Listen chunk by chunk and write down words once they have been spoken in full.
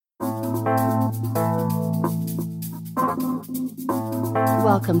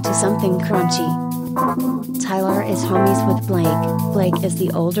Welcome to Something Crunchy. Tyler is homies with Blake. Blake is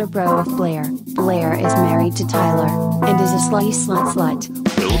the older bro of Blair. Blair is married to Tyler and is a slutty slut.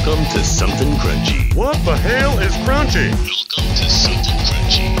 Welcome to Something Crunchy. What the hell is crunchy? Welcome to Something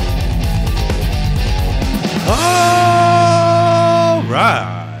Crunchy. All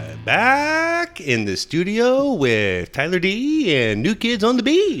right, back in the studio with Tyler D and New Kids on the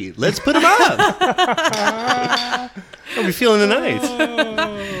Beat. Let's put them up. How are we feeling tonight?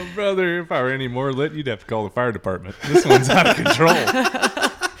 Oh, brother, if I were any more lit, you'd have to call the fire department. This one's out of control.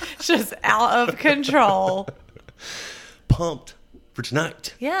 Just out of control. Pumped for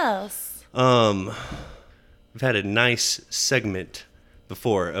tonight. Yes. We've had a nice segment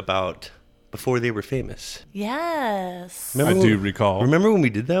before about before they were famous. Yes. Remember I do recall. Remember when we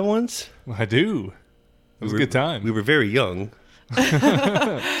did that once? I do. It was a good time. We were very young.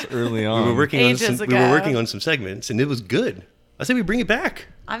 It's early on. We were working on Ages some. ago. We were working on some segments, and it was good. I say we bring it back.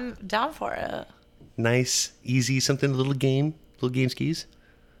 I'm down for it. Nice, easy, something a little game, little game skis,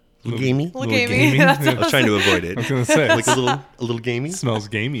 a little gamey. Little Little gamey. gaming. That's I was trying to avoid it. I was going to say, Like a little gamey. it smells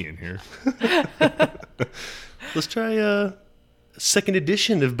gamey in here. Let's try a second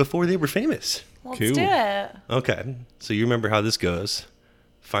edition of Before They Were Famous. Let's Cool. do it. Okay, so you remember how this goes.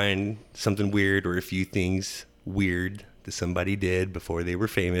 Find something weird or a few things weird that somebody did before they were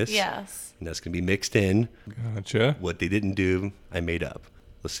famous. Yes. And that's going to be mixed in. Gotcha. What they didn't do, I made up.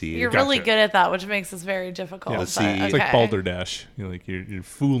 Let's see. You're really good at that, which makes this very difficult. Yeah, let's but, see. Okay. It's like Balderdash. You're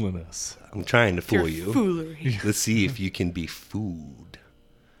fooling us. I'm trying to fool Your you. foolery. Let's see if you can be fooled.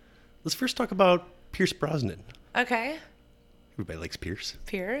 Let's first talk about Pierce Brosnan. Okay. Everybody likes Pierce.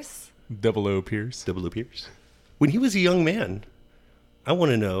 Pierce. Double O Pierce. Double O Pierce. When he was a young man, I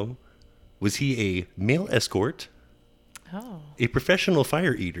want to know, was he a male escort, Oh. a professional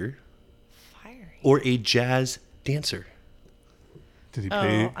fire eater, Fiery. or a jazz dancer? Did he Oh,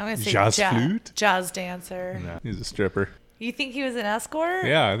 play I'm going to say jazz flute? Jazz dancer. No, he's a stripper. You think he was an escort?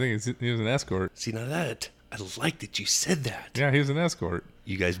 Yeah, I think he was an escort. See, now that, I like that you said that. Yeah, he was an escort.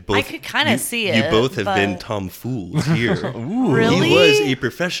 You guys both. I could kinda see You it, both have been but- tomfools here. Really? He was a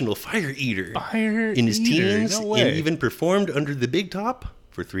professional fire eater Fire in his eater, teens no way. and even performed under the big top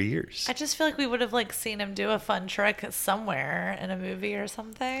for 3 years. I just feel like we would have seen him do a fun trick somewhere in a movie or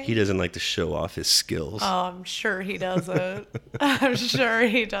something. He doesn't like to show off his skills. Oh, I'm sure he doesn't. I'm sure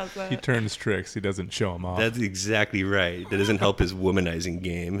he doesn't. He turns tricks. He doesn't show them off. That's exactly right. That doesn't help his womanizing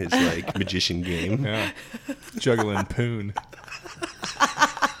game, his magician game. Yeah. Juggling poon.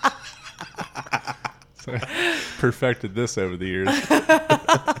 So, perfected this over the years.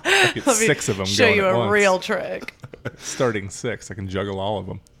 I get Let me 6 of them show going you at a once. real trick. Starting 6, I can juggle all of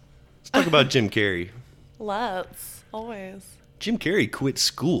them. Let's talk about Jim Carrey. Let's always. Jim Carrey quit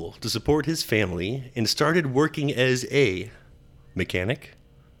school to support his family and started working as a mechanic,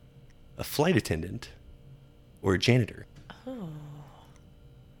 a flight attendant, or a janitor.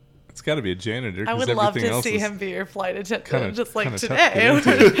 It's got to be a janitor. I 'cause would love everything to else see is- him be your flight attendant, kinda- just like kinda tough today. to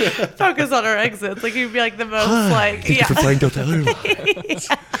get into. Focus on our exits. He'd be like the most yeah. flying Delta Airlines.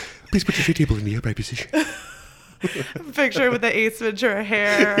 Please put your feet table in the upright position. Picture with the Ace Ventura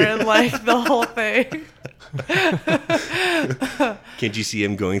hair and the whole thing. Can't you see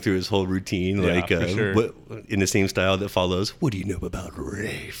him going through his whole routine, Yeah, for sure. what, in the same style that follows? What do you know about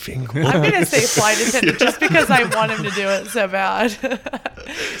Ray Finkel? I'm gonna say flight attendant just because I want him to do it so bad.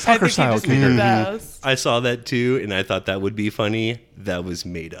 I think style, he'd just be the best. I saw that too, and I thought that would be funny. That was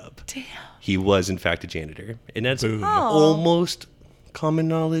made up. Damn. He was, in fact, a janitor, and that's Boom. Oh. almost common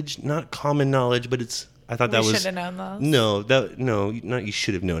knowledge. Not common knowledge, but it's. I thought that We was. should have known this. No, not you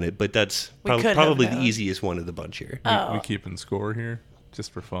should have known it, but that's We could have probably the known. easiest one of the bunch here. Oh. We keeping score here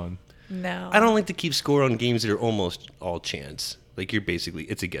just for fun. No. I don't like to keep score on games that are almost all chance. Like you're basically,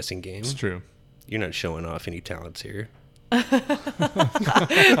 it's a guessing game. It's true. You're not showing off any talents here.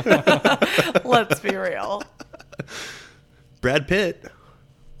 Let's be real. Brad Pitt,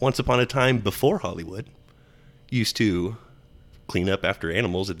 once upon a time before Hollywood, used to clean up after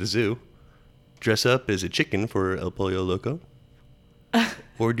animals at the zoo, dress up as a chicken for El Pollo Loco,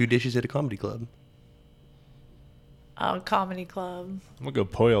 or do dishes at a comedy club. Oh, comedy club. I'm going to go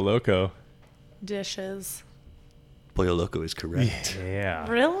Pollo Loco. Dishes. Pollo Loco is correct. Yeah.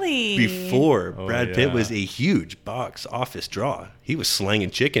 Really? Before Oh, Brad Pitt yeah. was a huge box office draw. He was slanging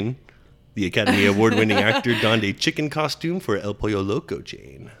chicken. The Academy Award-winning actor donned a chicken costume for El Pollo Loco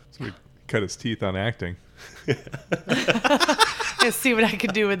chain. So we cut his teeth on acting. Let's see what I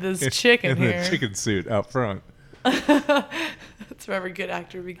can do with this chicken in here. the chicken suit out front. That's where every good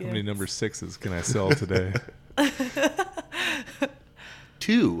actor begins. How many number 6s can I sell today?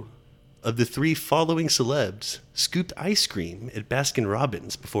 2 of the 3 following celebs scooped ice cream at Baskin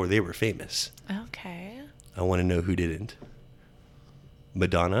Robbins before they were famous? Okay. I want to know who didn't.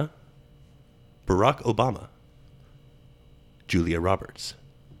 Madonna, Barack Obama, Julia Roberts.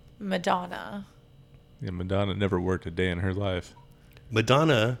 Madonna. Yeah, Madonna never worked a day in her life.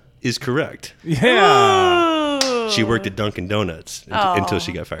 Madonna is correct. Yeah. Ooh. She worked at Dunkin' Donuts until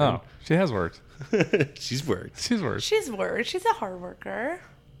she got fired. Oh, she has worked. She's worked. She's worked. She's worried. She's a hard worker.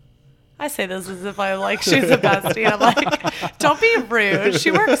 I say this as if I'm like, she's a bestie. I'm like, don't be rude. She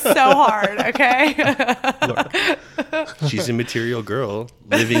works so hard, okay? She's a material girl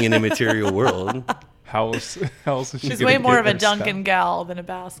living in a material world. How else is she She's gonna way more get of a her stuff? Dunkin' gal than a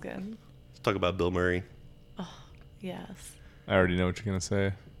Baskin. Let's talk about Bill Murray. Yes. I already know what you're gonna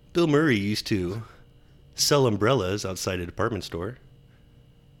say. Bill Murray used to sell umbrellas outside a department store,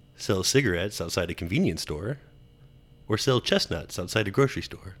 sell cigarettes outside a convenience store, or sell chestnuts outside a grocery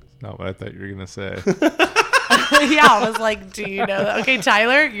store. Not what I thought you were gonna say. Yeah, I was like, do you know that? Okay,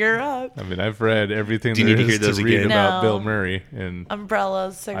 Tyler, you're up. I mean, I've read everything Do you there need to is hear those to read again? about No. Bill Murray, and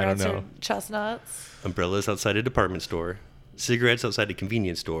Umbrellas, cigarettes, know. or chestnuts. Umbrellas outside a department store, cigarettes outside a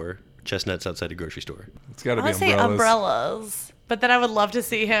convenience store, chestnuts outside a grocery store. it's got to I be would say umbrellas. umbrellas. But then I would love to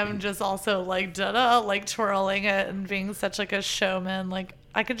see him just also like like twirling it and being such like a showman. Like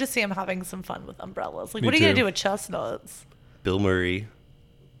I could just see him having some fun with umbrellas. Like Me what are you gonna too. do with chestnuts? Bill Murray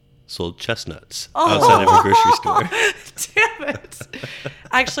sold chestnuts outside of a grocery store. Damn it.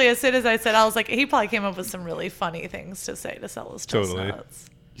 Actually, as soon as I said, I was like, he probably came up with some really funny things to say to sell his Totally. chestnuts.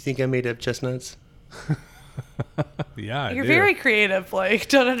 You think I made up chestnuts? Yeah, I You're do. very creative, Blake.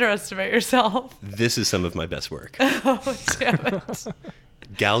 Don't underestimate yourself. This is some of my best work. Oh, damn it.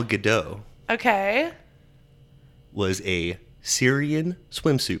 Gal Gadot Okay. was a Syrian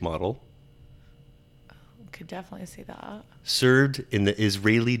swimsuit model, Could definitely see that. served in the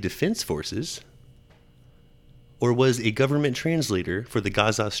Israeli Defense Forces, or was a government translator for the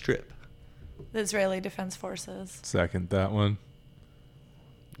Gaza Strip. The Israeli Defense Forces. Second that one.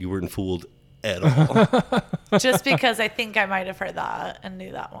 You weren't fooled at all. Just because I think I might have heard that and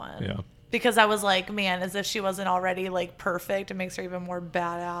knew that one. Yeah. Because I was like, man, as if she wasn't already like perfect, it makes her even more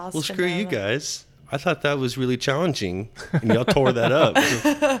badass. Well, to screw know you that- guys. I thought that was really challenging, and y'all tore that up.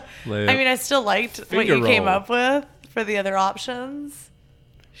 Layup. I mean, I still liked what Finger you came roll. up with for the other options.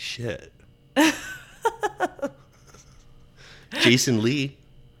 Shit. Jason Lee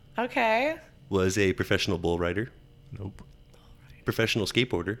Okay. was a professional bull rider, Nope. professional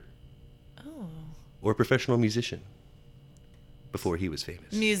skateboarder, or professional musician before he was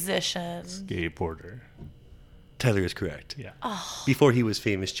famous. Musician. Skateboarder. Tyler is correct. Yeah. Before he was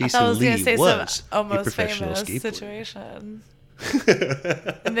famous, I thought I Jason was going to Lee say was some a almost professional famous skateboarder. situation.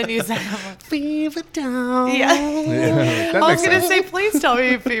 And then you said, Fever Dog. yeah. Yeah, that I was makes going to sense. say, please tell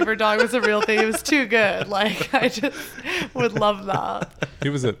me Fever Dog was a real thing. It was too good. Like, I just would love that. He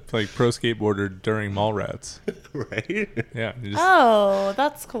was a like pro skateboarder during Mallrats. Right? Yeah. he just- Oh,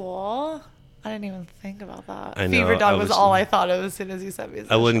 that's cool. I didn't even think about that. I know, Fever Dog I was was- all I thought of as soon as you said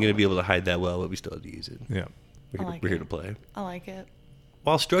musician. I wasn't going to be able to hide that well, but we still had to use it. yeah. We're, I like we're here it. to play. I like it.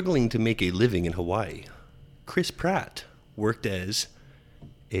 While struggling to make a living in Hawaii, Chris Pratt worked as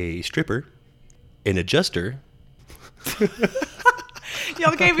a stripper, an adjuster,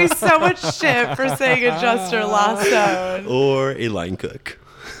 Y'all gave me so much shit for saying adjuster last zone. or a line cook.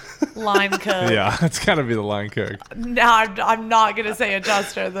 Line cook. Yeah, it's got to be the line cook. Now I'm not gonna say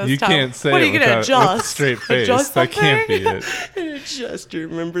adjuster this You time. can't say what are it you gonna with a adjust? straight face. Adjust That can't be something? it. An adjuster.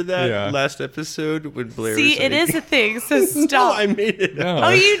 Remember that Yeah. last episode when Blair See, was it like, is a thing. So No, stop. I made it up. No, Oh,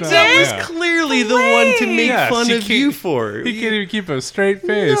 you it's not- did? yeah. Clearly the one to make Yes, fun you of can't- you for. He can't even keep a straight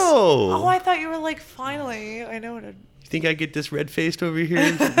face. Oh, No. I thought you were like, finally, I know what. You think I get this red faced over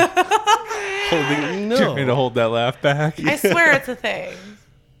here? Holding Do you want me to no. hold that laugh back? I swear it's a thing.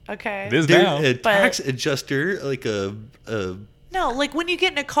 Okay. It is There, now. a tax adjuster, like a No, like when you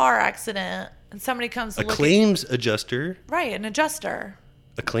get in a car accident and somebody comes to look claims adjuster, at right, an adjuster.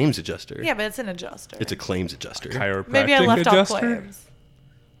 a claims adjuster. Yeah, but it's an adjuster. It's a claims adjuster. Chiropractic Maybe I left adjuster? off claims.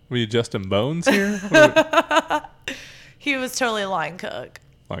 Were you adjusting bones here? What- He was totally a line cook.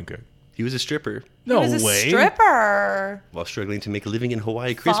 line cook. He was a stripper. No he was a way. stripper. While struggling to make a living in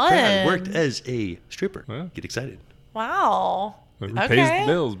Hawaii, Chris Fun. Pratt worked as a stripper. Huh? Get excited. Wow. Who Okay. pays the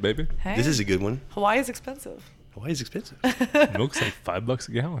bills, baby? Hey, This is a good one. Hawaii's expensive. Hawaii's expensive. Milk's like $5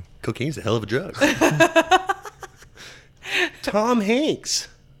 a gallon. Cocaine's a hell of a drug. Tom Hanks.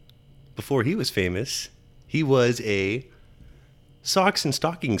 Before he was famous, he was a socks and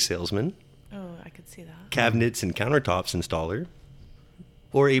stocking salesman, Oh, I could see that. cabinets and countertops installer,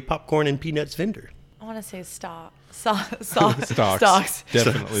 or a popcorn and peanuts vendor. I want to say stop. Socks. Stocks.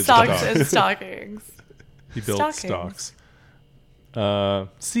 Definitely the Stocks stocks. and stockings. He built stockings.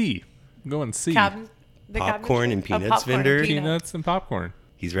 stocks. C. I'm going C. The Popcorn and peanuts popcorn and vendor? Peanuts and popcorn.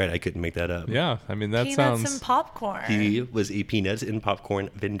 He's right. I couldn't make that up. Yeah, I mean that Peanuts sounds. and popcorn. He was a peanuts and popcorn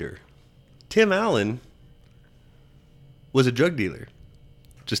vendor. Tim Allen was a drug dealer.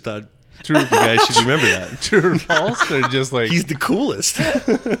 Just thought True. you guys should remember that. True or false? Or just like He's the coolest.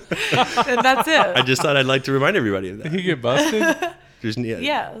 And that's it. I just thought I'd like to remind everybody of did he that. get busted? There's, yeah,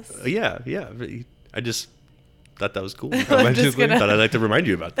 Yes. yeah. I just thought that was cool. I'm just Allegedly. gonna, Thought I'd like to remind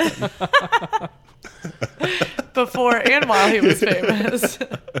you about that. before and while he was famous.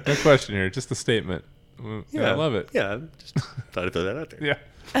 No question here. Just a statement. I love it. Yeah, just thought I'd throw that out there. Yeah.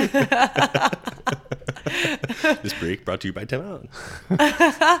 This break brought to you by Tim Allen.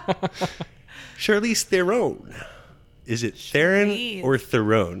 Charlize Theron. Is it Theron Charlize. or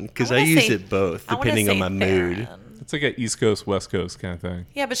Theron? Because I wanna use say- it both, I wanna depending on say my mood. Theron. It's like an East Coast, West Coast kind of thing.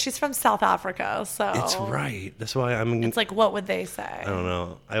 Yeah, but she's from South Africa, so It's right. That's why I'm. It's like, what would they say? I don't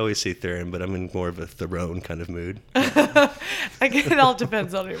know. I always say Theron, but I'm in more of a Theron kind of mood. It all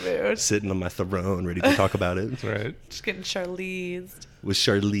depends on your mood. Sitting on my throne, ready to talk about it. Right. Just getting Charlize. Was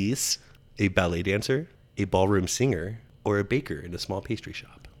Charlize a ballet dancer, a ballroom singer, or a baker in a small pastry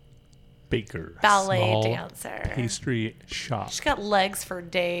shop? Baker. Ballet Small dancer. Pastry shop. She's got legs for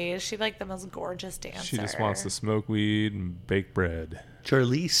days. She's like the most gorgeous dancer. She just wants to smoke weed and bake bread.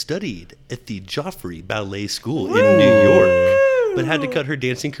 Charlize studied at the Joffrey Ballet School in New York, but had to cut her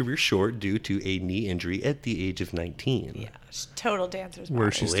dancing career short due to a knee injury at the age of 19. Yeah, she's total dancer's Where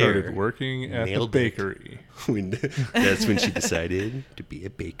body. she Blair started working at the nailed it. bakery. That's when she decided to be a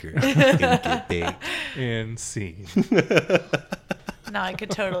baker and get baked. And scene. No, I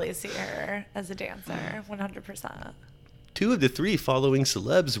could totally see her as a dancer, 100%. 2 of the 3 following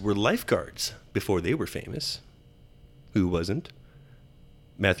celebs were lifeguards before they were famous. Who wasn't?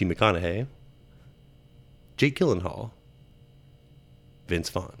 Matthew McConaughey, Jake Gyllenhaal, Vince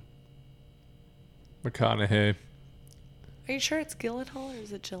Vaughn. McConaughey. Are you sure it's Gyllenhaal or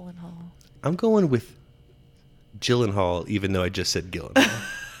is it Gyllenhaal? I'm going with Gyllenhaal, even though I just said Gyllenhaal.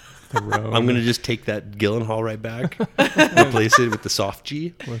 Theron. I'm going to just take that Gyllenhaal right back, replace it with the soft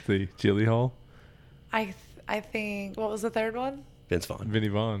G, With the Jilly Hall. I think, what was the third one? Vince Vaughn. Vinny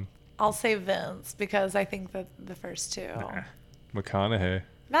Vaughn. I'll say Vince because I think that the first two. McConaughey.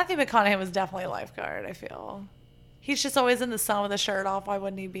 Matthew McConaughey was definitely a lifeguard, I feel. He's just always in the sun with a shirt off. Why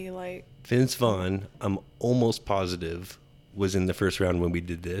wouldn't he be like... Vince Vaughn, I'm almost positive, was in the first round when we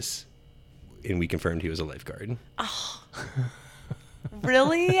did this, and we confirmed he was a lifeguard.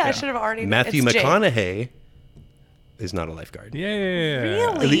 Really? I should have already... Matthew It's Jake. McConaughey is not a lifeguard. Yeah.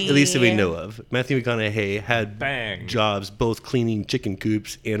 Really? At least that we know of. Matthew McConaughey had Bang. jobs both cleaning chicken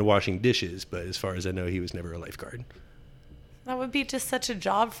coops and washing dishes, but as far as I know, he was never a lifeguard. That would be just such a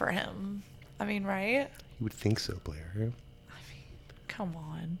job for him. I mean, right? You would think so, Blair. Come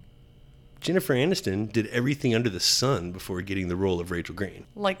on. Jennifer Aniston did everything under the sun before getting the role of Rachel Green,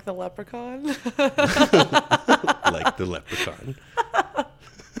 Like the leprechaun? like the leprechaun.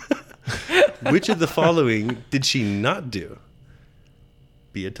 Which of the following did she not do?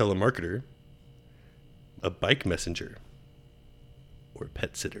 Be a telemarketer, a bike messenger, or a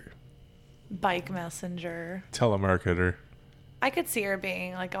pet sitter? Bike messenger. Telemarketer. I could see her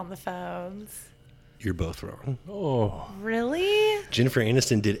being like on the phones. You're both wrong. Oh. Really? Jennifer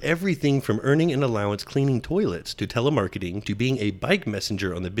Aniston did everything from earning an allowance cleaning toilets to telemarketing to being a bike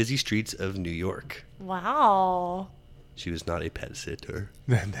messenger on the busy streets of New York. Wow. She was not a pet sitter.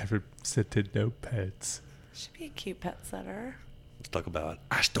 I never said to no pets. Should be a cute pet sitter. Let's talk about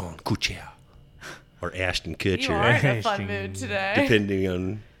Ashton Kutcher or Ashton You are Kutcher, in a fun mood today. depending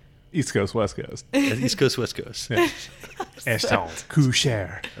on East Coast, West Coast. East Coast, West Coast. Ashton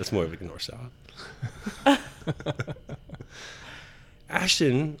Kutcher. That's more of a north south.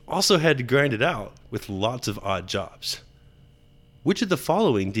 Ashton also had to grind it out with lots of odd jobs. Which of the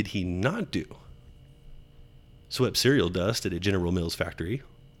following did he not do? Swept cereal dust at a General Mills factory,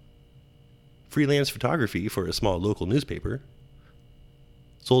 freelance photography for a small local newspaper,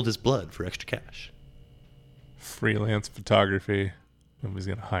 sold his blood for extra cash. Freelance photography. Nobody's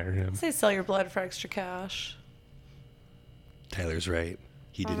going to hire him. Say sell your blood for extra cash. Tyler's right.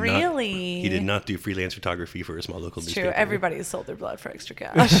 He did Really? not. He did not do freelance photography for a small local It's newspaper. true. Everybody sold their blood for extra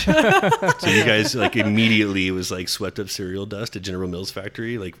cash. So you guys like immediately was like swept up cereal dust at General Mills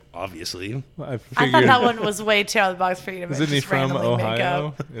factory, like obviously. I I figured. thought that one was way too out of the box for you to Isn't he just from randomly make Ohio?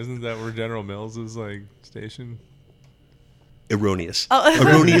 up. Isn't that where General Mills is like stationed? Erroneous.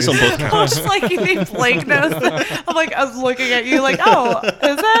 Erroneous on both I counts. was like, you think Blake knows that? I'm like, I was looking at you like, oh, is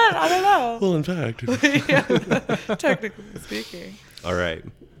it? I don't know. Well, in fact. Yeah, technically speaking. All right.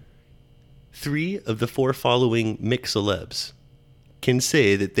 3 of the 4 following Mick celebs can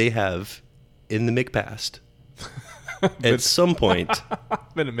say that they have, in the Mick past, at some point,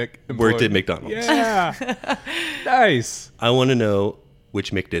 Been a Mick worked employee. at McDonald's. Yeah. Nice. I want to know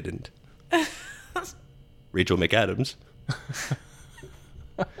which Mick didn't. Rachel McAdams,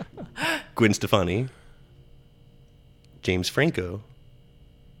 Gwen Stefani, James Franco,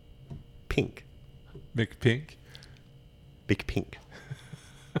 Pink, Mick Pink. Big Pink.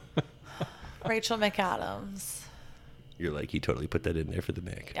 Rachel McAdams. You're like, he totally put that in there for the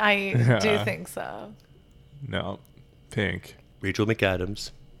Mick. I do think so. No. Pink. Rachel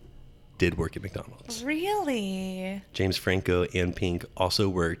McAdams did work at McDonald's. Really? James Franco and Pink also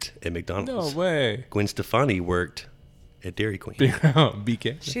worked at No McDonald's. way. Gwen Stefani worked at Dairy Queen.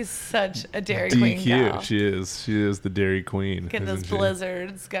 BK. She's such a Dairy Queen DQ. gal. She is. She is the Dairy Queen. Getting those isn't she?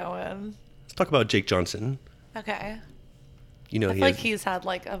 blizzards going. Let's talk about Jake Johnson. Okay. You know, I he feel like had, he's had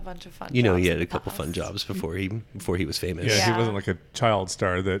like a bunch of fun you know, jobs he in had a the couple fun past. jobs before he was famous. Yeah, Yeah. he wasn't like a child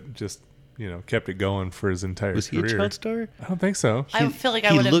star that just, kept it going for his entire Was he career. a child star? I don't think so. I feel like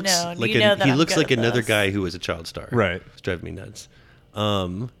I He would have looks known. like You know that he I'm looks good like at another this. guy who was a child star. Right. It's driving me nuts.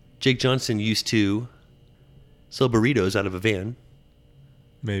 Jake Johnson used to sell burritos out of a van,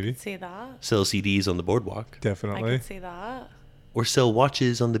 Maybe. See that? sell CDs on the boardwalk, I Definitely. can see that. or sell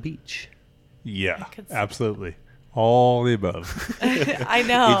watches on the beach. Yeah. could see- Absolutely. All the above. I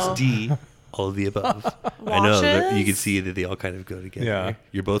know. It's D, all of the above. I know. But you can Watches? see that they all kind of go together. Yeah.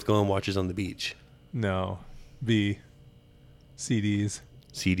 You're both going watches on the beach, No. B. CDs.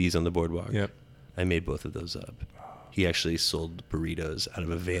 CDs on the boardwalk. Yep. I made both of those up. He actually sold burritos out of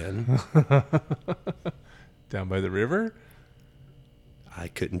a van. Down by the river. I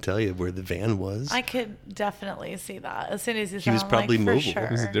couldn't tell you where the van was. I could definitely see that. As soon as you He was said, probably like, for mobile. Sure.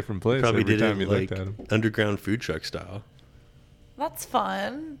 It was a different place Probably every did time it you like looked at him. underground food truck style. That's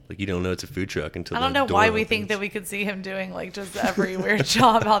fun. Like you don't know it's a food truck until I don't the know door why we think opens. that we could see him doing like just every weird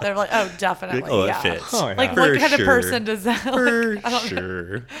job out there. Like, oh, definitely. Like, oh, yeah. it fits. Oh, yeah. Like, For what kind sure. of person does that? Like, For I don't know.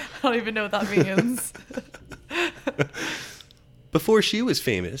 sure. I don't even know what that means. Before she was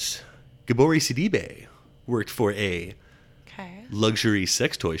famous, Gabori Sidibe worked for a Okay. luxury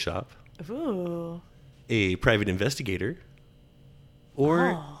sex toy shop, Ooh. a private investigator,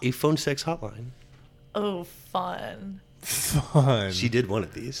 or Oh. a phone sex hotline. Oh, fun. Fun. She did one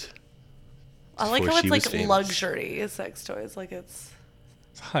of these. I like Before how she it's was like famous. luxury sex toys. Like it's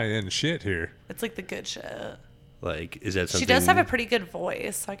High end shit here. like the good shit. Like, is that something? She does have a pretty good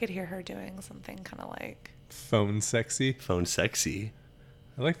voice, so I could hear her doing something kind of like. Phone sexy. phone sexy.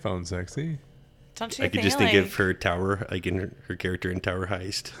 I like phone sexy. Don't you I could think just think like, of her tower, like in her character in Tower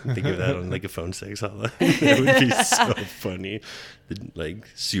Heist. Think of that on like a phone sex hotline. That would be so funny. The like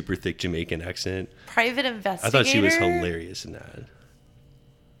super thick Jamaican accent. private I investigator? thought she was hilarious in that.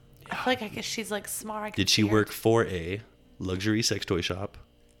 I feel like I guess she's like smart. I could Did she see her. work for a luxury sex toy shop,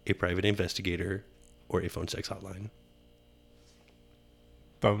 a private investigator, or a phone sex hotline?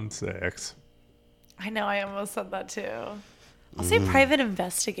 Phone sex. I know. I almost said that too. I'll say private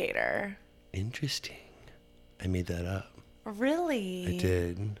investigator. Interesting. I made that up. Really? I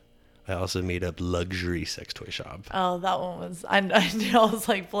did. I also made up luxury sex toy shop. Oh, that one was. I knew. I was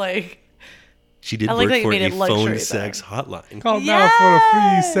like Blake. She did I like work that you for made a it luxury phone there. sex hotline. Call now for a free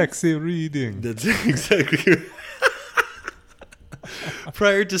Yes! sexy reading. That's exactly.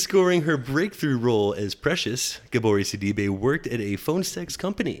 Prior to scoring her breakthrough role as Precious, Gabori Sidibe worked at a phone sex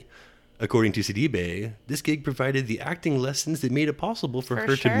company. According to Sidibe, this gig provided the acting lessons that made it possible for For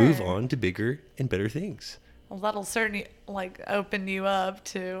her to move sure. on to bigger and better things. Well, that'll certainly like open you up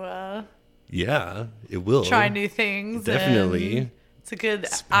to Yeah, it will. try new things. Definitely. and it's a good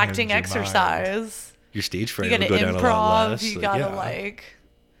Expand acting your exercise. Your stage You fright gotta will go down a lot improv. less. You Like, gotta yeah. like.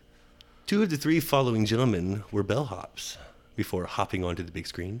 2 of the 3 following gentlemen were bellhops before hopping onto the big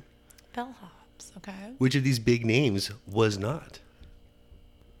screen. Bellhops. Okay. Which of these big names was not?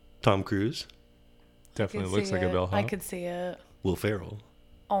 Tom Cruise, Definitely Could looks see like a it. bellhop. I could see it. Will Ferrell,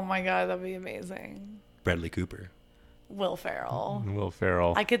 Oh my god, that'd be amazing. Bradley Cooper. Will Ferrell. Will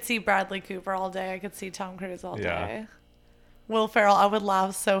Ferrell. I could see Bradley Cooper all day. I could see Tom Cruise all Yeah. day. Will Ferrell, I would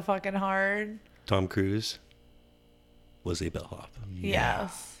laugh so fucking hard. Tom Cruise was a bellhop.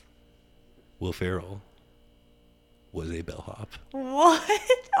 Yes. Will Ferrell was a bellhop. What?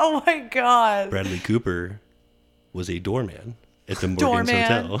 Oh my god. Bradley Cooper was a doorman at the Morgan's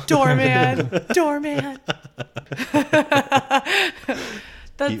Doorman. Hotel. Doorman. Doorman.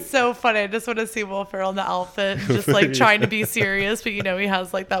 That's so funny. I just want to see Will Ferrell in the outfit, just like trying to be serious, but he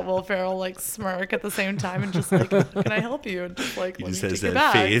has like that Will Ferrell like smirk at the same time, and just like, can I help you? And just like, He let just me has take your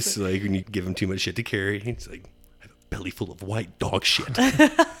that bags. face, like when you give him too much shit to carry. He's like, I have a belly full of white dog shit.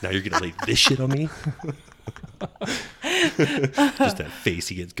 Now you're gonna lay this shit on me? Just that face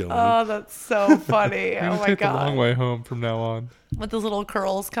he gets going. Oh, that's so funny. We're Oh gonna my take the long god. way home from now on. With those little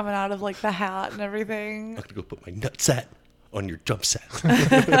curls coming out of like the hat and everything. I'm gonna go put my nutsack on your jump set.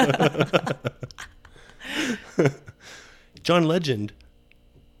 John Legend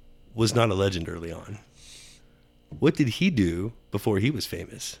was not a legend early on. What did he do before he was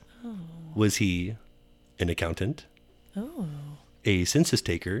famous? Oh. Was he an accountant, Oh. a census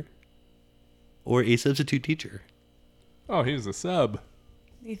taker, or a substitute teacher? Oh, he was a sub.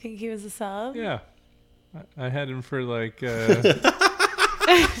 You think he was a sub? Yeah. I had him for like Tyler.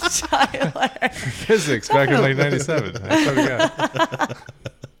 physics back in like 97. I swear to God.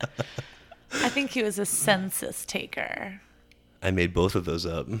 I think he was a census taker. I made both of those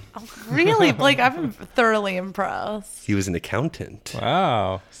up. Really? Blake, I'm thoroughly impressed. He was an accountant.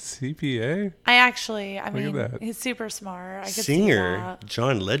 Wow. CPA? I at mean, that. he's super smart. I could see Singer that.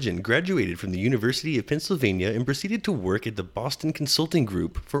 John Legend graduated from the University of Pennsylvania and proceeded to work at the Boston Consulting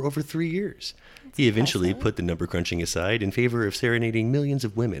Group for over 3 years. He eventually impressive. put the number crunching aside in favor of serenading millions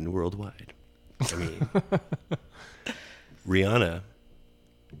of women worldwide. I mean, Rihanna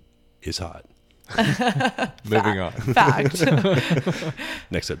is hot. Moving on. Fact.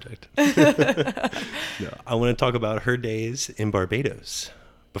 Next subject. No, I want to talk about her days in Barbados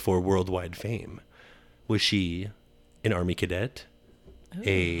before worldwide fame. Was she an Army cadet,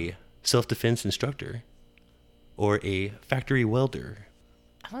 a self-defense instructor, or a factory welder?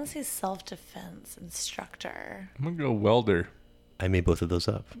 I want to say self-defense instructor. I'm going to go welder. I made both of those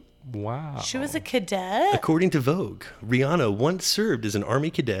up. Wow. She was a cadet? According to Vogue, Rihanna once served as an Army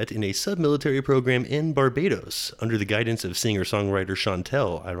cadet in a sub-military program in Barbados under the guidance of singer-songwriter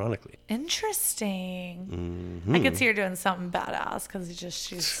Chantel, ironically. Interesting. I could see her doing something badass because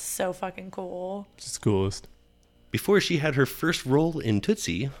she's so fucking cool. She's the coolest. Before she had her first role in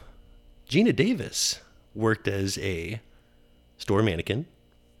Tootsie, Gina Davis worked as a store mannequin,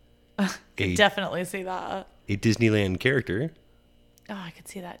 a Definitely see that. Disneyland character, Oh, I could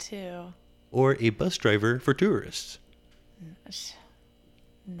see that too. or a bus driver for tourists.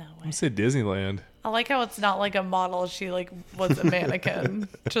 No I'm way. going to say Disneyland. I like how it's not like a model. She like was a mannequin.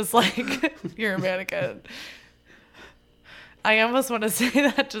 Just like you're a mannequin. I almost want to say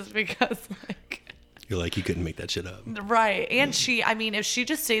that just because like You're like, you couldn't make that shit up. right. And if she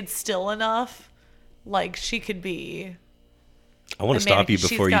just stayed still enough, like she could be. I want to A stop you mannequin.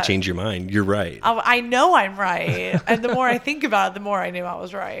 before She's you got- change your mind. You're right. I know I'm right. And the more I think about it, the more I knew I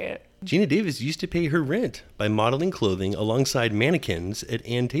was right. Gina Davis used to pay her rent by modeling clothing alongside mannequins at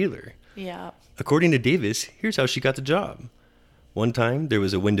Ann Taylor. Yeah. According to Davis, here's how she got the job. One time, there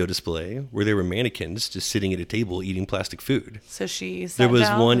was a window display where there were mannequins just sitting at a table eating plastic food. So she sat There was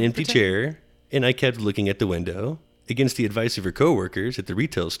down one and empty pretended- chair, and I kept looking at the window. Against the advice of her coworkers at the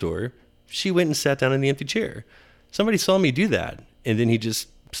retail store, she went and sat down in the empty chair. Somebody saw me do that, and then he just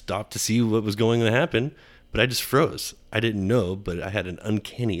stopped to see what was going to happen, but I just froze. I didn't know, but I had an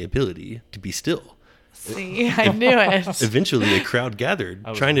uncanny ability to be still. See, I knew it. Eventually, a crowd gathered,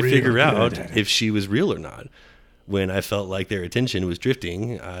 was trying to real figure good out at it. if she was real or not. When I felt like their attention was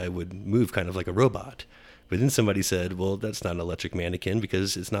drifting, I would move kind of like a robot. But then somebody said, well, that's not an electric mannequin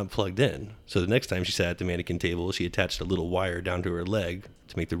because it's not plugged in. So the next time she sat at the mannequin table, she attached a little wire down to her leg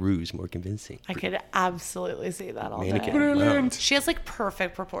to make the ruse more convincing. I could absolutely see that all Mannequin. day. Wow. She has like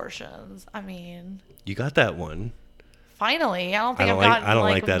perfect proportions. I mean, You got that one. finally, I don't I think don't I've like. gotten I don't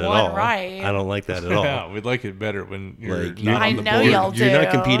like that at one all. right. I don't like that at all. Yeah, we'd like it better when you're Like, not I on the know board. y'all You're not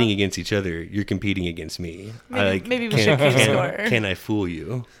do. competing against each other. You're competing against me. Maybe we should keep score. Can I fool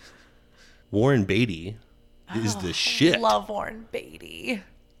you? Warren Beatty is the shit. Love Warren Beatty.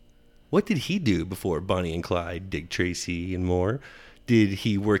 What did he do before Bonnie and Clyde, Dick Tracy, and more? Did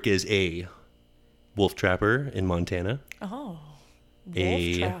he work as a wolf trapper in Montana, Oh, wolf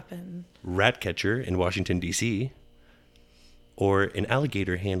A- trapping. rat catcher in Washington, D.C., or an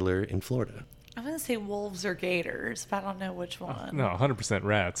alligator handler in Florida? I'm gonna say wolves or gators, but I don't know which one. No, 100%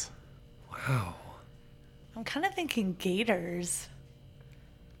 rats. Wow. I'm kind of thinking gators.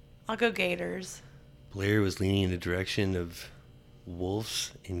 I'll go gators. Blair was leaning in the direction of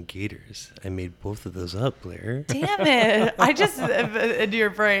wolves and gators. I made both of those up, Blair. Damn it! I just into your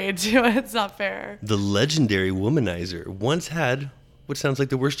brain too. It's not fair. The legendary womanizer once had what sounds like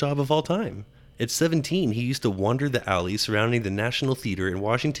the worst job of all time. At 17, he used to wander the alleys surrounding the National Theater in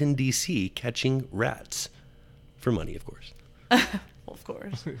Washington, D.C., catching rats. For money, of course. Well, of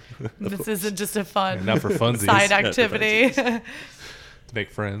course. This isn't just a fun Not for funsies. side Not for activity. to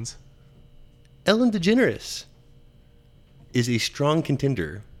make friends. Ellen DeGeneres is a strong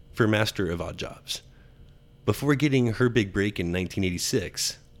contender for Master of Odd Jobs. Before getting her big break in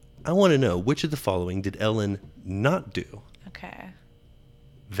 1986, I want to know which of the following did Ellen not do? Okay.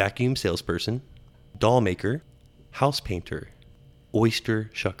 Vacuum salesperson, doll maker, house painter, oyster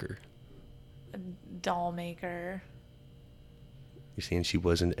shucker. Doll maker. You're saying she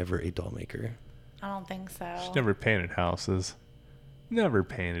wasn't ever a doll maker? I don't think so. She never painted houses. Never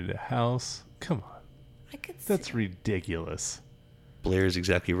painted a house. Come on. I could That's see. ridiculous. Blair's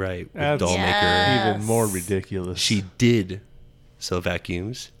exactly right. With That's doll Yes. maker. Even more ridiculous. She did sell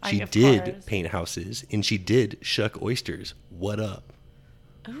vacuums. She Of did course. paint houses, and she did shuck oysters. What up?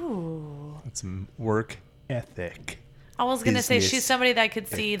 Ooh. That's some work ethic. I was gonna say Business she's somebody that I could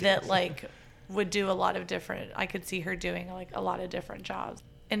see that like would do a lot of different. I could see her doing like a lot of different jobs.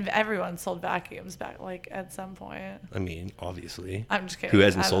 And everyone sold vacuums back like at some point. I mean, obviously. I'm just kidding. Who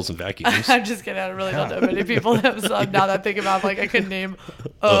hasn't I sold don't- some vacuums? I'm just kidding. I really don't know many people that have sold. Now that I think about it, like I could name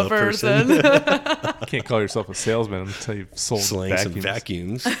a A person. person. You can't call yourself a salesman until you've sold Slaying some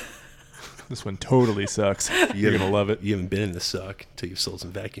vacuums. This one totally sucks. You're going to love it. You haven't been in the suck until you've sold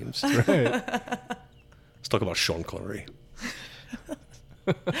some vacuums. Right. Let's talk about Sean Connery.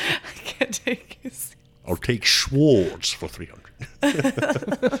 I can't take you. I'll take Schwartz for 300.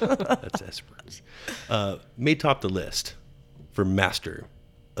 That's Esperance. May top the list for Master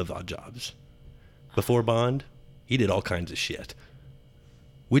of Odd Jobs. Before Bond, he did all kinds of shit.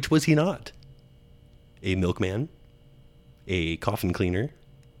 Which was he not? A milkman, a coffin cleaner,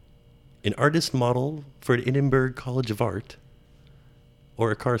 an artist model for an Edinburgh College of Art, or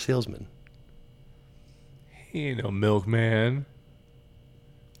a car salesman. He ain't no milkman.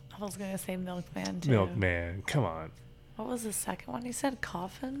 I was gonna say milkman too. Milkman. Come on. What was the second one? He said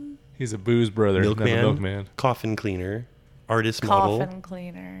coffin. He's a booze brother, not a Milkman, milkman. coffin cleaner, artist model, Coffin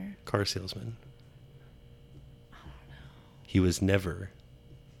cleaner. car salesman. He was never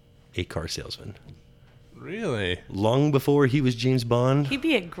a car salesman. Really? Long before he was James Bond, He'd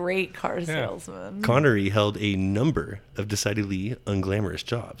be a great car salesman. Connery held a number of decidedly unglamorous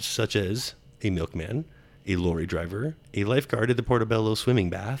jobs, such as a milkman, a lorry driver, a lifeguard at the Portobello swimming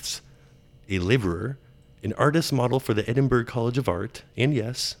baths, a laborer, an artist model for the Edinburgh College of Art, and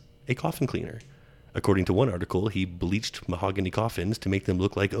yes, a coffin cleaner. According to one article, he bleached mahogany coffins to make them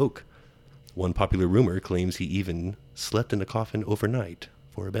look like oak. One popular rumor claims he even slept in a coffin overnight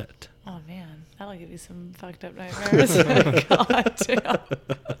for a bet. Oh man, that'll give you some fucked up nightmares. God damn.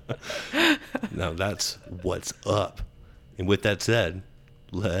 Now that's what's up. And with that said,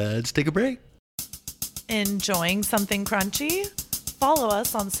 let's take a break. Enjoying something crunchy? Follow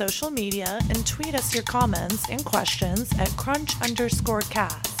us on social media and tweet us your comments and questions at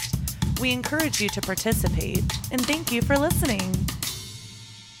crunch_cast. We encourage you to participate and thank you for listening.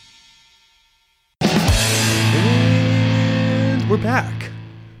 And we're back.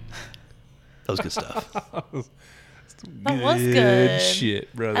 That was good stuff. That was good.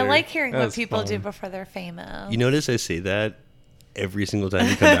 Shit, brother. I like hearing That what was people fun. do before they're famous. You notice I say that every single time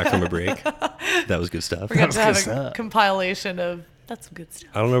we come back from a break. That was good stuff. We're going was to have good a stuff. compilation of that's some good stuff.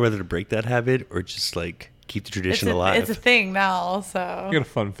 I don't know whether to break that habit or just like keep the tradition alive. It's a thing now, so. I got a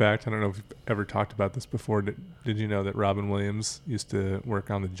fun fact. I don't know if we've ever talked about this before. Did you know that Robin Williams used to work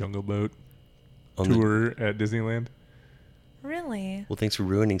on the Jungle Boat On the- tour at Disneyland? Really? Well, thanks for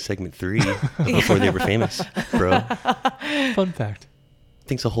ruining segment 3 before they were famous, bro. Fun fact.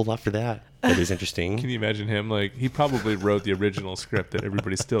 Thanks a whole lot for that. That is interesting. Can you imagine him? Like, he probably wrote the original script that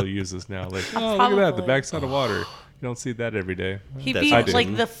everybody still uses now. Like, oh, look at that, the Probably. backside of water. You don't see that every day. He'd That's be awesome.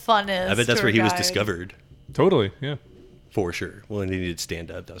 like the funnest. I bet that's tour where he was guide. discovered, Totally, yeah. for sure. Well, and he did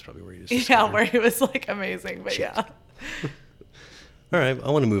stand up. That was probably where he was Yeah, discovered. where he was like amazing, but yeah. All right, I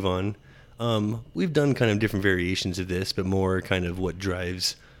want to move on. We've done kind of different variations of this, but more kind of what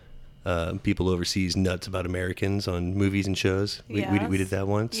drives people overseas nuts about Americans on movies and shows. We did that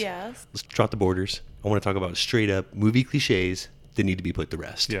once. Yes. Let's trot the borders. I want to talk about straight up movie cliches that need to be put to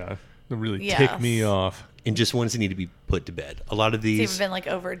rest. Yeah. That really Yes. tick me off. And just ones that need to be put to bed. A lot of It's these, even been like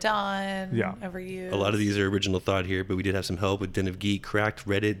overdone, Yeah. overused. a lot of these are original thought here, but we did have some help with Den of Geek, Cracked,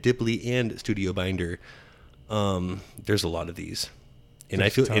 Reddit, Dipley, and Studio Binder. There's a lot of these. And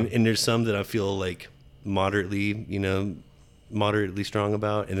There's I feel, a ton. and there's some that I feel like moderately strong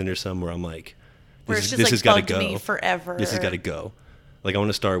about, and then there's some where I'm like, Where it's just this like has got to bugged go. me forever. This has got to go. Like I want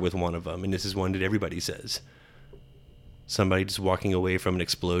to start with one of them, and this is one that everybody says. somebody just walking away from an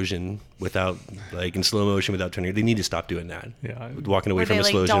explosion without, like, in slow motion without turning. They need to stop doing that. Yeah. Walking away Where from an they, like,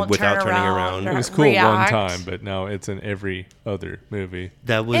 explosion don't without turn turning around around. It or- was cool react. one time, but now it's in every other movie.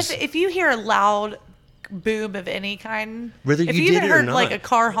 That was If you hear a loud boom of any kind, Whether if you you did even it or heard like not. a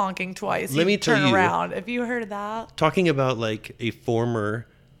car honking twice, Let you me tell turn you- around. If you heard that, talking about, like, a former,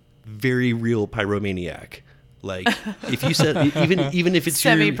 very real pyromaniac. Like, if you said, even if it's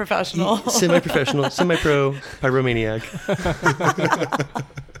Semi-professional. Semi-professional, semi-pro pyromaniac.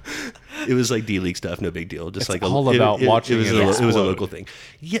 It was like D-League stuff, no big deal. Just It's like all about watching it was it it was a explode. local thing.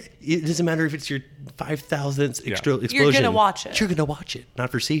 Yeah, it doesn't matter if it's your 5,000th explosion. You're gonna watch it. You're gonna watch it,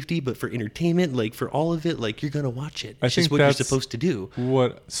 not for safety, but for entertainment. Like, for all of it, like, you're gonna watch it. I It's just think what you're that's supposed to do.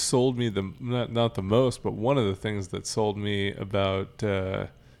 What sold me not the most, but one of the things that sold me about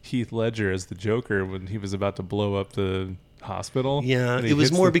Heath Ledger as the Joker when he was about to blow up the hospital. Yeah, and he it was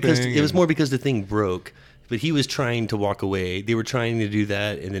hits more the because thing it was and- more because the thing broke. But he was trying to walk away. They were trying to do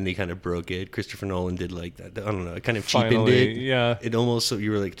that, and then they kind of broke it. Christopher Nolan did like that. I don't know. It kind of cheapened Finally, it. yeah. It almost, so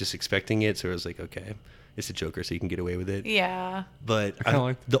you were like just expecting it. So it was like, okay, it's a Joker, so you can get away with it. yeah. But I kinda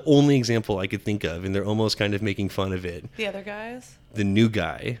like that. the only example I could think of, and they're almost kind of making fun of it, The other guys. the new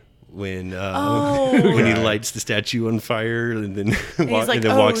guy. When Oh. when he lights the statue on fire and then like, and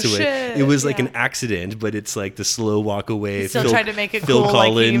then "Oh, walks away, shit." it was like Yeah. an accident, but it's like the slow walk away. He still tried to make it cool,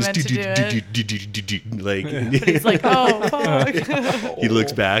 like he meant to do it. Like, But he's like, oh fuck. he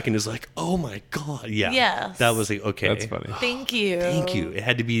looks back and is like, "Oh my god, yeah." Yes. That was like, okay, That's funny. Thank you. Thank you. It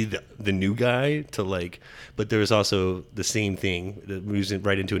had to be the new guy to, like, but there was also the same thing that moves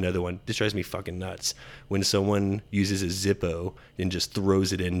right into another one. This drives me fucking nuts when someone uses a Zippo and just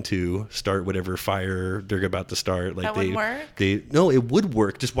throws it into start whatever fire they're about to start. Like, That wouldn't work? No, it would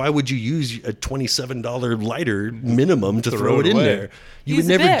work. Just why would you use a $27 lighter minimum to throw it in away. there? You Use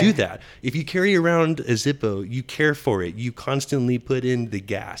would a never big. do that. If you carry around a Zippo, you care for it. You constantly put in the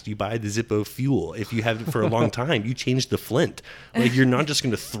gas. You buy the Zippo fuel. If you have it for a long time, you change the flint. Like, you're not just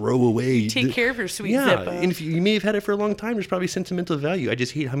going to throw away. Take care of your sweet yeah, Zippo. and if you may have had it for a long time, there's probably sentimental value. I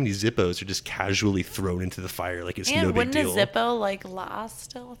just hate how many Zippos are just casually thrown into the fire like it's And no big wouldn't deal. a Zippo like last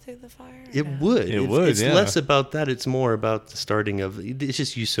still through the fire? It No. would. It It's, would, It's yeah. less about that. It's more about the starting of. It's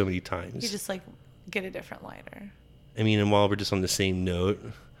just used so many times. You just like get a different lighter. I mean, and while we're just on the same note,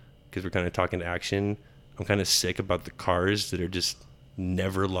 because we're kind of talking action, I'm kind of sick about the cars that are just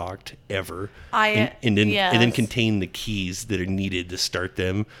never locked ever, and then yes. contain the keys that are needed to start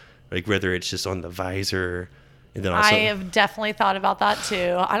them, like whether it's just on the visor, and then also I have definitely thought about that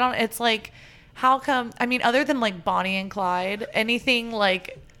too. I don't. It's like, how come? I mean, other than like Bonnie and Clyde, anything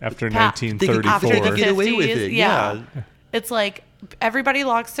like After pa- They 1934. after the Get away with 50s, it, yeah. It's like everybody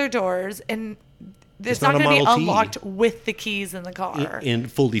locks their doors, and it's not not a going to be Model T. unlocked with the keys in the car.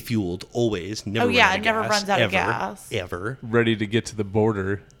 and fully fueled, always, never. Oh, yeah, run out of it never gas, runs out of ever, gas. ever. ready to get to the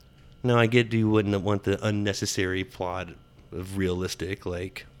border. No, I get you wouldn't want the unnecessary plot of realistic,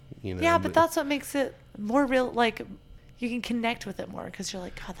 like, you know. Yeah, but that's what makes it more real. Like, you can connect with it more because you're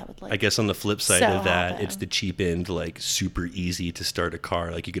like, God, that would like. I guess on the flip side so of that, happen. it's the cheap end, like super easy to start a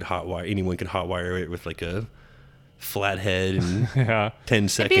car. Like, you could anyone could hotwire it with like a flathead in Yeah. 10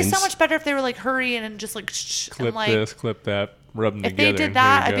 It'd seconds. be so much better if they were like hurrying and just like shh, Clip and like. this, clip that, rub them If together. they did and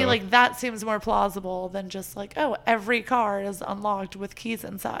that, here I'd you be go. like, that seems more plausible than just like, oh, every car is unlocked with keys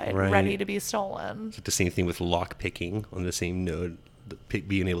inside, Right. ready to be stolen. The same thing with lock picking on the same note.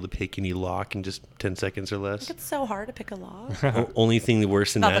 Being able to pick any lock in just 10 seconds or less. It's so hard to pick a lock. Only thing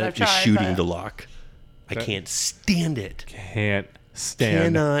worse than Not that that I've is tried, shooting but- the lock. I That- can't stand it. Can't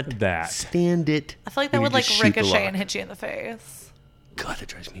stand Cannot that. stand it. I feel like that when would you like just shoot the ricochet lock. and hit you in the face. God, that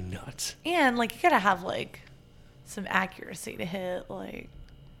drives me nuts. And like, you gotta have like some accuracy to hit like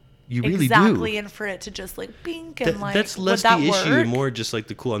You really exactly do. and for it to just like bink and like, That's would less that the issue work? and more just like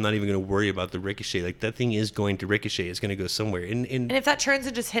the cool. I'm not even going to worry about the ricochet. Like, that thing is going to ricochet. It's going to go somewhere. And if that turns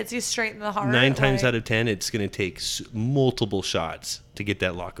and just hits you straight in the heart, 9 times like- out of 10, it's going to take multiple shots to get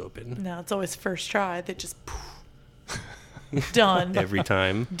that lock open. No, it's always first try. They just done. Every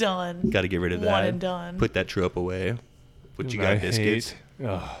time. Done. Got to get rid of that. One and done. Put that trope away. What you I got, biscuits? hate-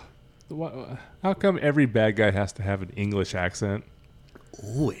 ugh. How come every bad guy has to have an English accent?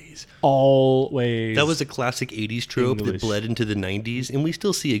 Always. Always. That was a classic 80s trope that English. bled into the 90s, and we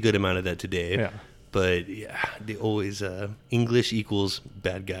still see a good amount of that today. Yeah. But yeah, they always English equals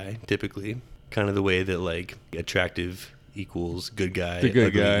bad guy, typically. Kind of the way that like attractive equals good guy, The good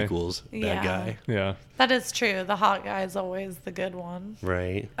ugly guy. equals bad Yeah. guy. Yeah. That is true. The hot guy is always the good one.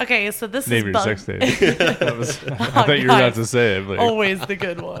 Right. Okay, so this Name is your Bug. sex tape. That was, I thought you were about to say it. But Always the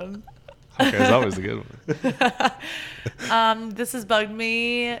good one. okay, it's always a good one. This has bugged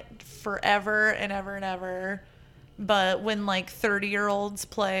me forever and ever and ever. But when like 30-year-olds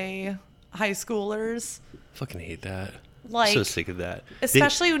play high schoolers, Fucking hate that. like So sick of that.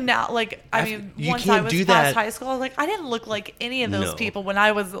 especially now, like I After- mean, you once I can't was do past that. high school, I was like, I didn't look like any of those No. people when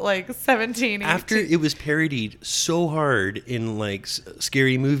I was like 17. After 18. it was parodied so hard in like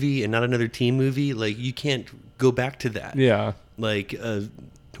Scary Movie and Not Another Teen Movie, like you can't go back to that. Yeah. Like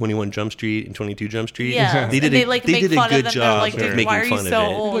 21 Jump Street and 22 Jump Street. Yeah, They did and a, like they make did a fun good of them. job They're like, of dude, making why are you fun so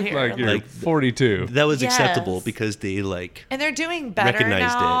of it. old Look here? like you're Like, 42. That was Yes. acceptable because they like And they're doing better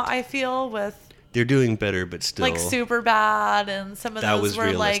recognized now. it. I feel with they're doing better, but still like super bad, and some of That those was were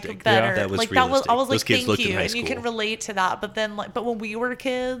realistic. like better. Yeah, that was like that was. I was realistic. Those like, kids thank looked in you, high and you can school. relate to that. But then like, but when we were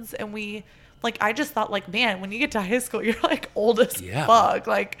kids and we like, I just thought like, man, when you get to high school, you're like old as Yeah. fuck.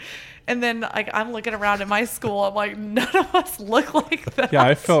 Like, and then like I'm looking around at my school, I'm like, none of us look like that. Yeah,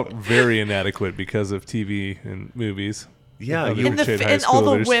 I felt very inadequate because of TV and movies. Yeah, Other you- And, shit high and all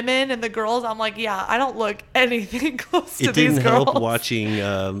the schoolers. women and the girls, I'm like, yeah, I don't look anything close to it these didn't girls. help watching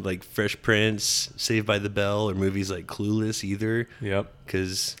like Fresh Prince, Saved by the Bell, or movies like Clueless either. Yep.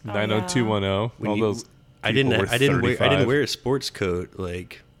 Because 90210. when All you- those. I didn't people were I didn't 35. wear a sports coat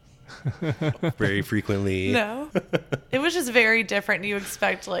like very frequently. No, it was just very different. You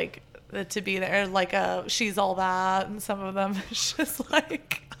expect like it to be there, like She's All That, and some of them it's just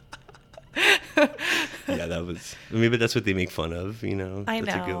like. Yeah, that was. I mean, but that's what they make fun of, you know. I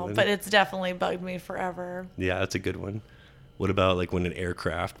That's a good know, one. but it's definitely bugged me forever. Yeah, that's a good one. What about like when an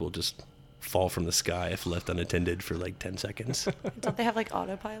aircraft will just fall from the sky if left unattended for like 10 seconds? Don't they have like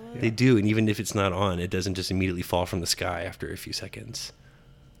autopilot? They do, and even if it's not on, it doesn't just immediately fall from the sky after a few seconds.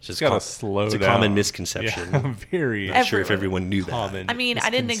 It's just Gotta slow It's a down. common misconception. Yeah, very Not sure if Everyone. everyone knew that. common. I mean, I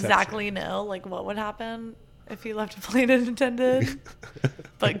didn't misconception. exactly know like what would happen if you left a plane unattended,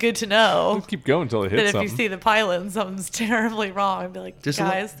 but good to know Keep going until it that hits if something. you see the pilot and something's terribly wrong, be like, There's a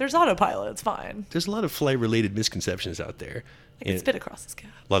lot- guys, there's autopilot, it's fine. There's a lot of flight-related misconceptions out there. I can And spit across this gap.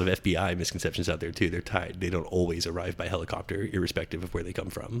 a lot of FBI misconceptions out there too. They're tied. They don't always arrive by helicopter, irrespective of where they come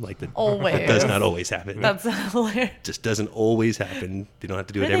from. Like that Always. does not always happen. That's hilarious. Just doesn't always happen. They don't have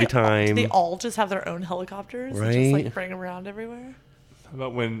to do it Do every they all- time. Do they all just have their own helicopters and just Right. like bring them around everywhere? How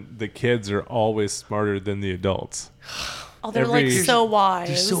about when the kids are always smarter than the adults? Oh, they're Every- like so wise.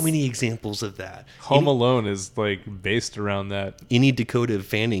 There's so many examples of that. Home Alone is like based around that. Any Dakota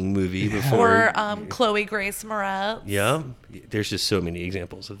Fanning movie before. Or Chloe Grace Moretz. Yeah, there's just so many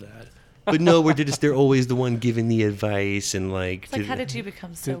examples of that. But no, they're always the one giving the advice and like. It's like, how did you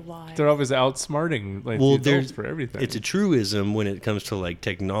become so wise? They're always outsmarting like Well, the there's adults for everything. It's a truism when it comes to like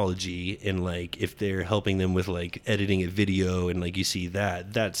technology and like if they're helping them with like editing a video and like you see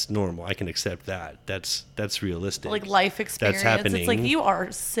that's normal. I can accept that. That's realistic. Like life experience. happening. It's like you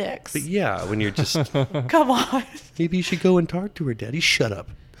are 6. But yeah, when you're just Come on. maybe you should go and talk to her, Daddy. Shut up.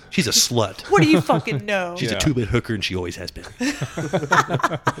 She's a slut. What do you fucking know? She's Yeah. a 2-bit hooker and she always has been. This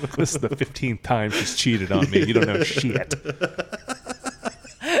is the 15th time she's cheated on me. You don't know shit.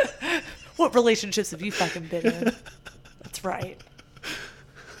 What relationships have you fucking been in? That's right.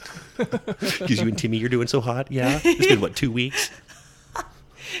 Because you and Timmy are doing so hot. Yeah. It's been what, 2 weeks?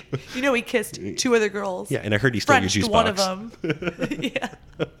 You know he kissed 2 other girls. Yeah, and I heard he stole your Frenched juice one box. of them. Yeah.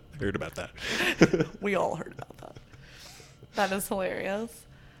 I heard about that. We all heard about that. That is hilarious.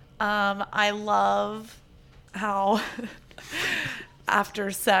 I love how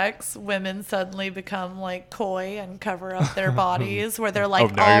after sex, women suddenly become like coy and cover up their bodies, where they're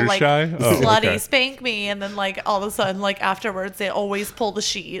like now all you're like shy? Oh, slutty, okay. spank me, and then like all of a sudden, like afterwards, they always pull the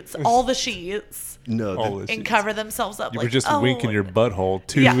sheets, all the sheets, No, All the- this- and cover themselves up. You like, were just oh, winking your butthole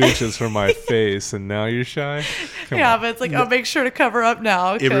 2 Yeah. inches from my face, and now you're shy? Come yeah, on. but it's like, oh, make sure to cover up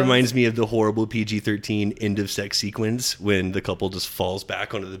now. it 'cause- reminds me of the horrible PG-13 end of sex sequence when the couple just falls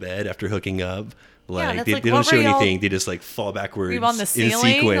back onto the bed after hooking up. Like, and it's they, like, they what don't show were y'all- anything. They just like fall backwards Were you on the in ceiling?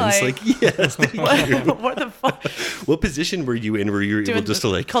 sequence. Like- yes. thank you. what the fuck? What position were you in where you were able Doing just to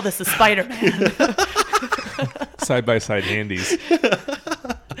like call this the Spider-Man. Side-by-side handies.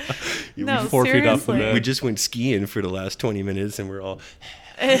 No, 4 feet off the seriously. bed. we just went skiing for the last 20 minutes and we're all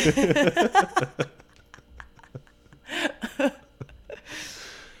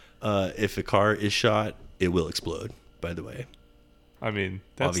if a car is shot, it will explode, by the way. I mean,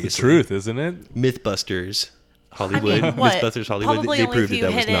 that's Obviously. the truth, isn't it? Mythbusters I Hollywood, mean, what? Mythbusters Hollywood, Probably they only proved if that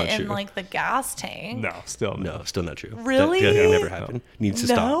you that was hit not it true. in like the gas tank. No, still no. No, still not true. Really? That never happened. Needs to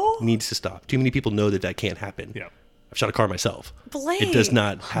No? stop. Needs to stop. Too many people know that can't happen. Yeah. I've shot a car myself. Blake, It does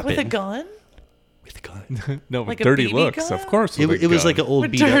not happen. with a gun. With a gun. No, with Like a dirty BB looks, gun? of course. It, with a it was gun. like an old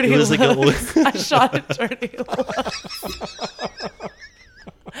With beat up. dirty It was like an old. looks. I shot a dirty look.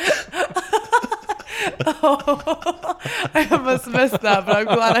 Oh, I almost missed that, but I'm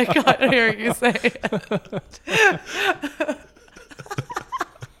glad I got to hear you say it.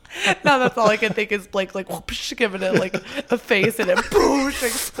 Now that's all I can think is Blake like whoosh, giving it like a face and it boosh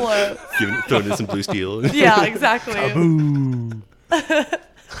explodes. Throwing in some blue steel. Yeah, exactly.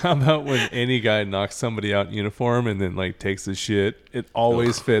 How about when any guy knocks somebody out in uniform and then like takes his shit? It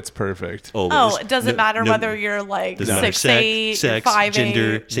always fits perfect. Oh, it doesn't matter whether you're like doesn't matter. 6'8", sex, 5'8".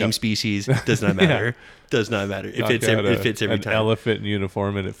 gender, same species. Does not matter. Does not matter. It fits every an time. elephant in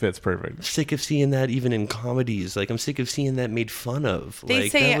uniform and it fits perfect. I'm sick of seeing that even in comedies. Like I'm sick of seeing that made fun of. They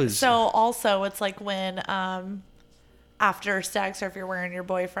like, say that was, so. Also, it's like when after sex, or if you're wearing your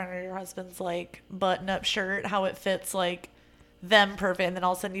boyfriend or your husband's like button-up shirt, how it fits like them perfect, and then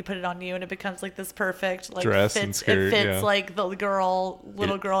all of a sudden you put it on you, and it becomes like this perfect like dress fits. and skirt. It fits Yeah. like the little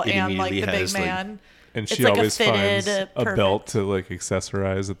girl, it and like the immediately big has, like- man. And It's she like a always finds fitted, a perfect- belt to like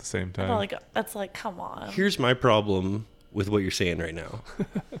accessorize at the same time. Like that's like, come on. Here's my problem with what you're saying right now.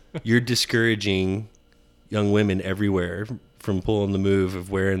 You're discouraging young women everywhere from pulling the move of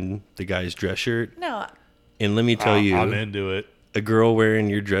wearing the guy's dress shirt. No, And let me tell you, I'm into it. a girl wearing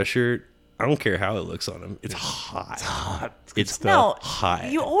your dress shirt, I don't care how it looks on him. It's hot. It's hot. It's no.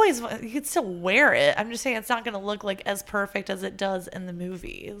 hot. You can still wear it. I'm just saying it's not going to look like as perfect as it does in the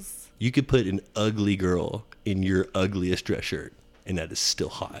movies. You could put an ugly girl in your ugliest dress shirt, and that is still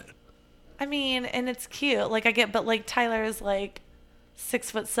hot. I mean, and it's cute. Like I get, but like Tyler is like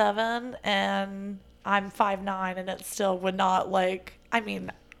 6'7", and I'm 5'9", and it still would not like. I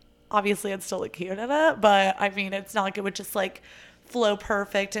mean, obviously I'd still look cute in it, but I mean, it's not like it would just like flow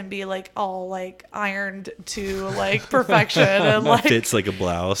perfect and be like all like ironed to like perfection and like Fits like a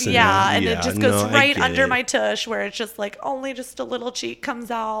blouse. And, and it just goes no, I right get under it. my tush where it's just like only just a little cheek comes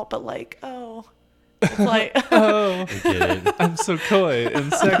out, but like it's like Oh, I get it. I'm so coy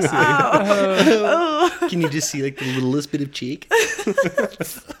and sexy. Can you just see like the littlest bit of cheek?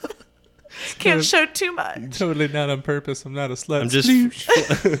 can't show too much. Totally not on purpose. I'm not a slut. I'm just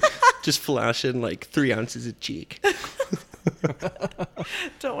Sploosh. just flashing like 3 ounces of cheek.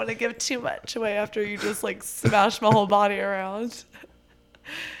 Don't want to give too much away after you just like smash my whole body around.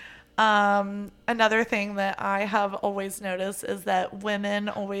 Another thing that I have always noticed is that women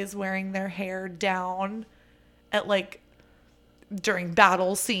always wearing their hair down at like during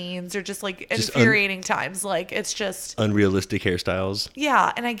battle scenes or just like Just infuriating times. Like it's just Unrealistic hairstyles.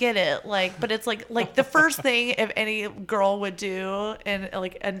 yeah, and I get it. Like, but it's like the first thing if any girl would do in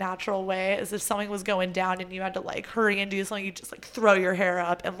like a natural way is if something was going down and you had to like hurry and do something, you just like throw your hair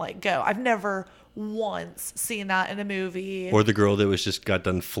up and like go. I've never once seen that in a movie. Or the girl that was just got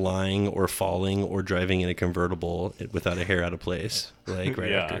done flying or falling or driving in a convertible without a hair out of place. Like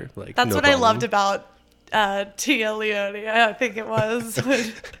right Yeah. after. Like That's no what I problem. loved about Tia Leone. I think it was when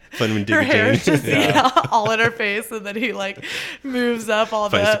Fun when her Digger hair Jane is just all in her face, and then he like moves up all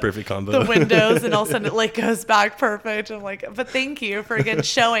finds the the perfect combo. the windows, and all of a sudden it like goes back perfect. I'm like, but thank you for again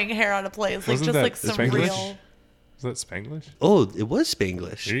showing hair out of place, like Wasn't just that like some Spanglish? real Is that Spanglish? Oh, it was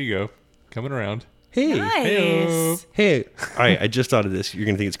Spanglish. There you go. Coming around. Hey. nice. Hey. All right, I just thought of this. You're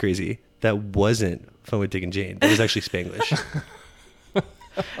going to think it's crazy. That wasn't Fun with Dick and Jane. That was actually Spanglish.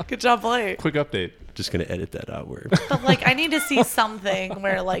 Good job, Blake. Quick update. Just going to edit that out where But like, I need to see something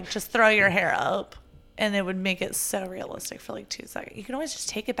where like just throw your hair up, and it would make it so realistic for like 2 seconds. You can always just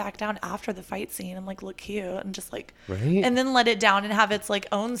take it back down after the fight scene and like look cute and just like, Right? and then let it down and have its like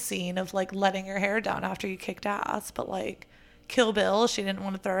own scene of like letting your hair down after you kicked ass. But like Kill Bill, she didn't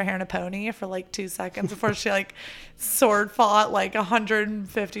want to throw her hair in a pony for like 2 seconds before she like sword fought like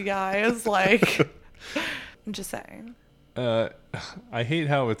 150 guys. Like, I'm just saying. I hate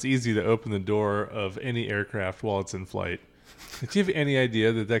how it's easy to open the door of any aircraft while it's in flight. Do you have any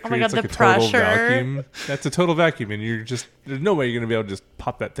idea that Oh my creates God, like the a total pressure. vacuum? That's a total vacuum, and you're just there's no way you're gonna be able to just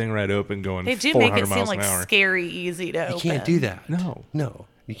pop that thing right open going They do 400 make it seem miles like an hour. scary easy to you open. can't do that. No. No.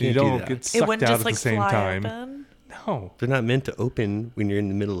 You You can't do don't that. get It sucked wouldn't out just at like the same fly time. open. No. They're not meant to open when you're in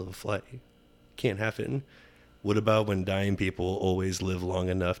the middle of a flight. Can't happen. What about when dying people always live long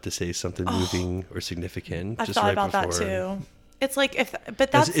enough to say something moving or significant? I've just thought right about that before? too. It's like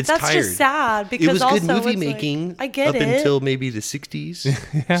but that's It's that's tired. just sad because It was also good movie it's like- making I get up it. until maybe the 60s,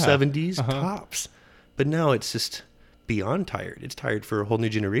 70s, tops. But now it's just beyond tired. It's tired for a whole new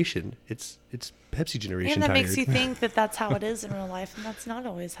generation. It's Pepsi generation and that tired. makes you think that that's how it is in real life, and that's not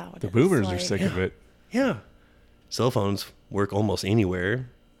always how it is. The boomers are Like, sick of it. Yeah. Cell phones work almost anywhere,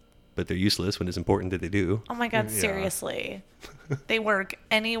 but they're useless when it's important that they do. Oh my God, Yeah. seriously. They work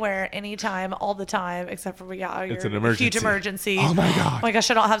anywhere, anytime, all the time, except for It's an huge emergency. emergency. Oh my God. Oh my gosh,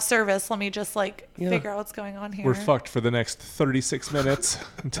 I don't have service. Let me just figure out what's going on here. We're fucked for the next 36 minutes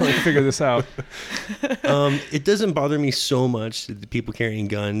until I figure this out. It doesn't bother me so much that the people carrying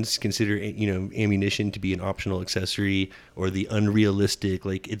guns consider, ammunition to be an optional accessory, or the unrealistic,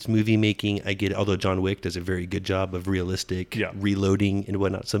 like, it's movie making. I get it, although John Wick does a very good job of realistic reloading and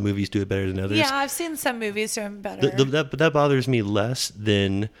whatnot. Some movies do it better than others. Yeah, I've seen some movies doing better. But that bothers me less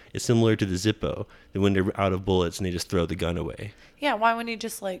than it's similar to the Zippo, that when they're out of bullets and they just throw the gun away. Yeah, why wouldn't you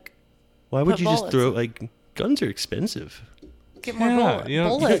just Why would put you just bullets throw, in? guns are expensive. get more Yeah, you don't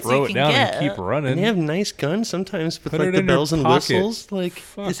bullets throw you it can down get? and keep running. And they have nice guns sometimes with Put it the in your bells and pocket. whistles. Like,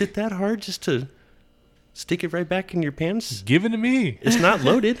 Fuck. is it that hard just to stick it right back in your pants? Give it to me. It's not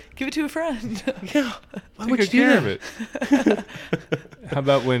loaded. Give it to a friend. Yeah. Why Take would good you do care that? of it. How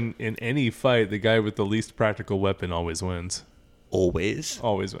about when in any fight, the guy with the least practical weapon always wins? Always.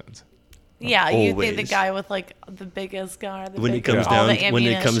 Always wins. Yeah, you think the Always. guy with the biggest gun, or the When it biggest, comes all down, the when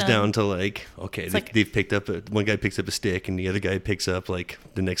it comes ammunition. down to okay, like- they've picked up one guy picks up a stick and the other guy picks up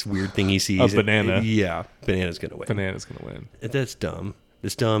the next weird thing he sees. A banana. Yeah, banana's gonna win. Banana's going to win. That's dumb.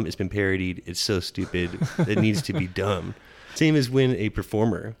 It's dumb. It's been parodied. It's so stupid. It needs to be dumb. Same as when a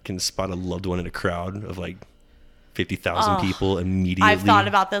performer can spot a loved one in a crowd of 50,000 people immediately. I've thought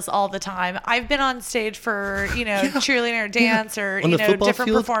about this all the time. I've been on stage for, cheerleader or dance or, on the football different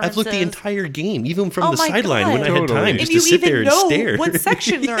field. performances. I've looked the entire game, even from Oh the my sideline when I God. had time Totally. just and to you sit there even and know stare. what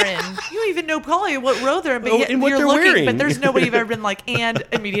section they're in. You don't even know probably what row they're in, but yet and what you're they're looking. wearing. But there's nobody you've ever been and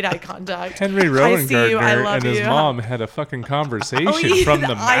immediate eye contact. Henry I see you. I Rowan love and his you. mom had a fucking conversation yeah, from the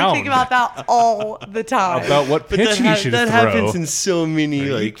mound I think about that all the time. about what But pitch he should that throw. happens in so many,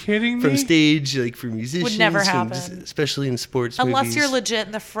 Are you kidding from me? stage, for musicians. never and happen. especially in sports Unless movies. you're legit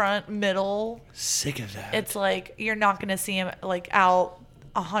in the front middle, Sick of that. it's you're not going to see him out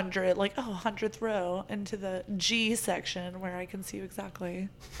 100, 100th row into the G section where I can see you exactly.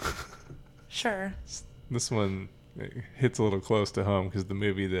 Sure. This one hits a little close to home because the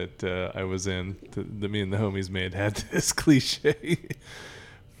movie that I was in, that me and the homies made, had this cliche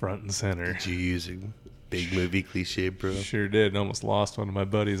front and center. Did you use a big movie cliche, bro? Sure did. Almost lost one of my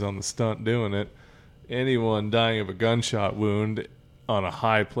buddies on the stunt doing it. Anyone dying of a gunshot wound on a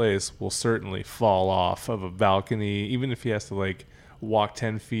high place will certainly fall off of a balcony. Even if he has to walk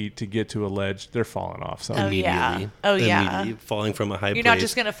 10 feet to get to a ledge, they're falling off. So Oh, yeah. Immediately. Oh, yeah. Immediately. Falling from a high You're place. not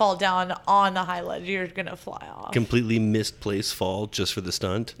just going to fall down on the high ledge. You're going to fly off. Completely misplaced fall just for the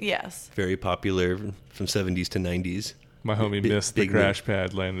stunt. Yes. Very popular from 70s to 90s. my homie Big- missed the big crash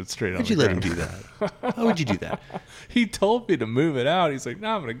pad, landed straight on Why'd the you let him ground. do that? Why would you do that? He told me to move it out. He's like,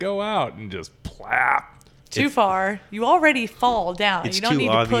 no, I'm going to go out and just plap. Too far. You already fall down. It's You don't too need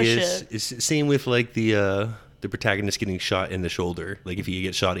to obvious. push it. It's same with the protagonist getting shot in the shoulder. If he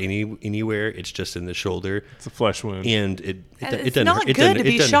gets shot anywhere, it's just in the shoulder, It's a flesh wound. and it And it's doesn't not hurt. It good doesn't- to it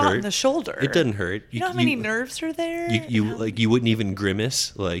be doesn't shot hurt. in the shoulder. It doesn't hurt. You know how many nerves are there? You wouldn't even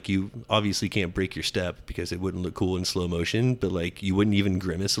grimace. You obviously can't break your step because it wouldn't look cool in slow motion. But you wouldn't even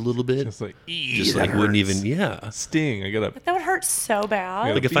grimace a little bit. It's like, Just that wouldn't hurts. even. Yeah. Sting. I got to. That would hurt so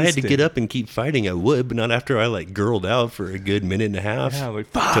bad. Yeah. If I had to Bee get sting. up and keep fighting, I would, but not after I girled out for a good minute and a half Yeah,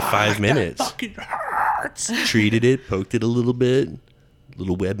 to 5 minutes. Fucking hurts. Treated it, poked it a little bit.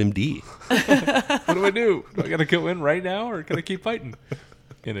 Little WebMD. What do I do? Do I got to go in right now or can I keep fighting?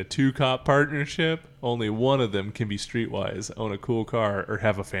 In a 2-cop partnership, only one of them can be streetwise, own a cool car, or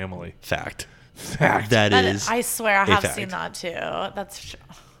have a family. Fact. Fact. That That is. I swear I a have fact. seen that too. That's.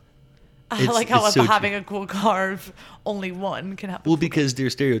 I It's- like how it's so having a cool car, if only one can have. Well, because they're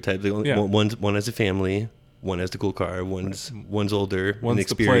stereotypes. Yeah. One has a family, one has the cool car, one's older, One's the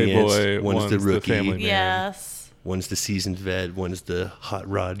inexperienced, playboy, one's the one's the rookie, family man. Yes. one's the seasoned vet, one's the hot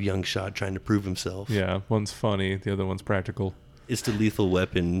rod young shot trying to prove himself. Yeah, one's funny, the other one's practical. It's the lethal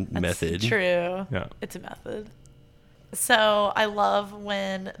weapon That's method. True. Yeah. It's a method. So I love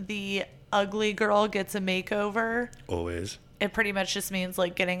when the ugly girl gets a makeover. Always. It pretty much just means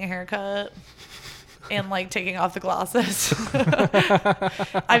getting a haircut and taking off the glasses.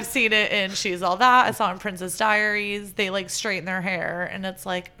 I've seen it in She's All That. I saw it in Princess Diaries. They straighten their hair and it's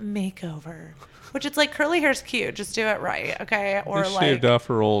makeover. Which it's curly hair's cute. Just do it right, okay? Or They shaved off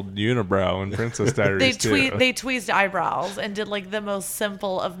her old unibrow in Princess Diaries too. they tweezed eyebrows and did the most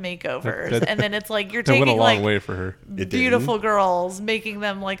simple of makeovers. That- And then it's you're That went a taking long way for her. It beautiful girls, making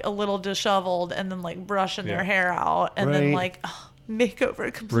them a little disheveled and then brushing Yeah. their hair out and then Right.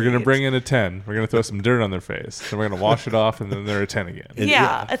 makeover complete. We're gonna bring in a 10. We're gonna throw some dirt on their face. Then we're gonna wash it off, and then they're a 10 again. And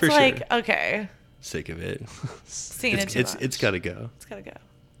Yeah, it's for sure. okay. Sick of it. Seen it too much. It's got to go. It's gotta go.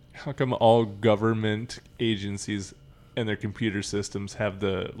 How come all government agencies and their computer systems have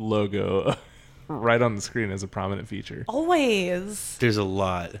the logo right on the screen as a prominent feature. Always. There's a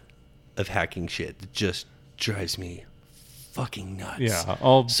lot of hacking shit that just drives me fucking nuts.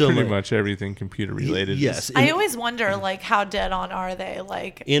 Yeah, So pretty my- much everything computer related. Yes. I and- always wonder, like, how dead on are they?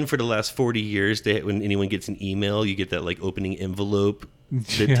 Like, And for the last 40 years, when anyone gets an email, you get that like opening envelope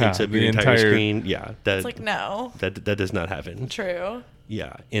that Yeah, takes up your the entire entire- screen. Yeah, it's like, no. that does not happen. True.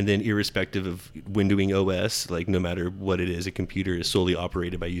 Yeah, and then irrespective of windowing OS, like no matter what it is, a computer is solely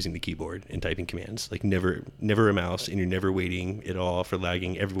operated by using the keyboard and typing commands. Like never a mouse, and you're never waiting at all for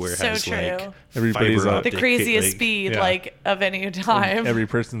lagging. Everywhere So has true. like Everybody's fiber on- optic, The craziest like, speed, yeah. like, of any time. Every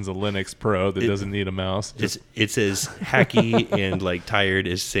person's a Linux pro that doesn't need a mouse. It's as hacky and like tired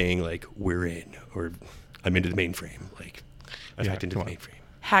as saying like we're in or I'm into the mainframe. Like I've hacked into the come on. mainframe.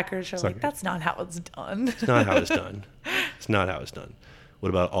 Hackers are Sorry. like, that's not how it's done. It's not how it's done. It's not how it's done. What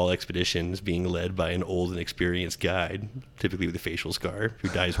about all expeditions being led by an old and experienced guide, typically with a facial scar, who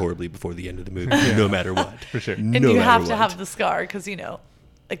dies horribly before the end of the movie, no matter what? For sure. And you have to have the scar because, you know,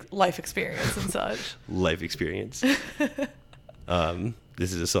 like life experience and such. life experience.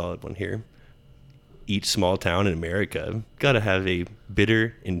 This is a solid one here. Each small town in America got to have a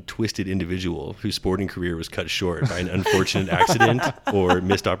bitter and twisted individual whose sporting career was cut short by an unfortunate accident or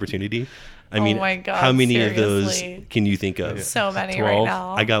missed opportunity. I mean, my God, how many of seriously. those can you think of? So many 12. right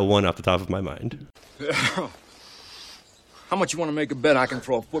now. I got one off the top of my mind. How much you want to make a bet I can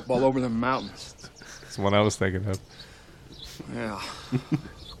throw a football over them mountains? That's what I was thinking of. Yeah.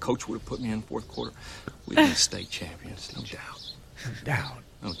 Coach would have put me in fourth quarter. We'd be state champions, no doubt.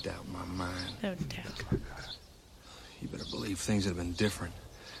 No doubt in my mind. No doubt. You better believe things would have been different.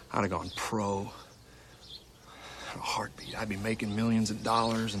 I'd have gone pro. In a heartbeat. I'd be making millions of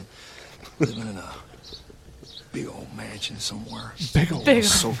dollars and living in a big old mansion somewhere. Big old. Big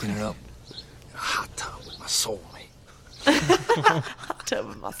Soaking it up in a hot tub with my soulmate. tub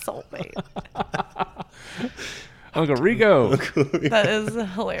of my soulmate. Uncle Rico. That is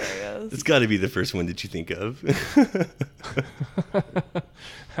hilarious. It's got to be the first one that you think of.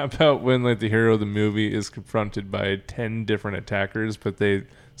 How about when like the hero of the movie is confronted by 10 different attackers, but they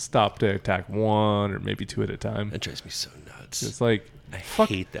stop to attack one or maybe two at a time? That drives me so nuts. It's like, I fuck,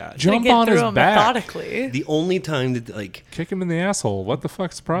 hate that. jump Get on through his them back, methodically. The only time that like kick him in the asshole. What the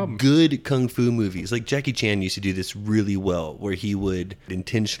fuck's the problem? good kung fu movies, like Jackie Chan used to do this really well, where he would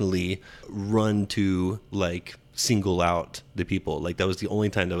intentionally run to like single out the people. Like that was the only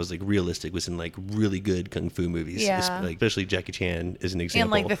time that was like realistic, was in like really good kung fu movies. Yeah. Like, especially Jackie Chan is an example.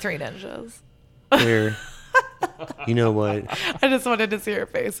 And like the Three Ninjas. where, you know what? I just wanted to see your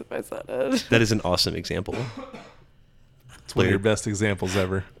face if I said it. That is an awesome example. It's one of your best examples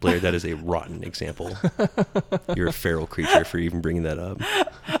ever. Blair, that is a rotten example. You're a feral creature for even bringing that up.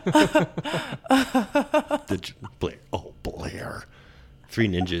 Blair. Three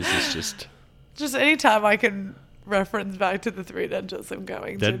Ninjas is just Just anytime I can reference back to the Three Ninjas, I'm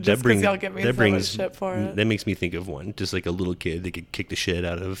going to. that Just brings because y'all give me so much shit for it. That makes me think of one, just like a little kid that could kick the shit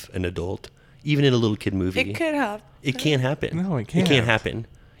out of an adult, even in a little kid movie. It could happen. It can't happen. No, it It can't can't. happen.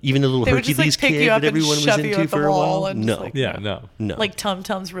 Even a little They would just, Hercules like, pick kid you up that and everyone was shove you into at the for a wall while. and just, No, like- Yeah, no. no. Like Tum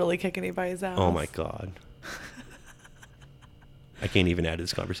Tum's really kick anybody's ass. Oh my god. I can't even add to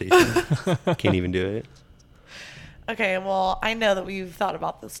this conversation. Can't even do it. Okay, well, I know that we've thought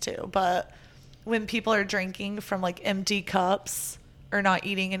about this too, but when people are drinking from like empty cups or not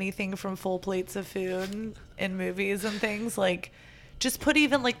eating anything from full plates of food in movies and things, like just put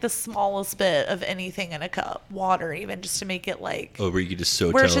even like the smallest bit of anything in a cup, water even, just to make it like Oh, where you could just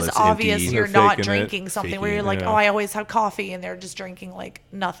so where tell it's just it's obvious empty. you're They're not faking it. drinking something, where you're Faking like, it, oh, yeah. I always have coffee, and they're just drinking like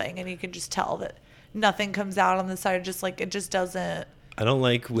nothing, and you can just tell that nothing comes out on the side, just like it just doesn't I don't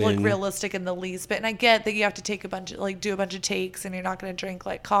like when look realistic in the least bit. And I get that you have to take a bunch of do a bunch of takes, and you're not going to drink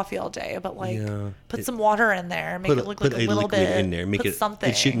like coffee all day, but like Yeah. put some water in there, make it look like a little liquid bit in there. Make put it something.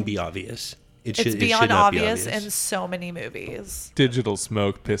 It shouldn't be obvious. It should, It's it beyond should not be obvious in so many movies. Digital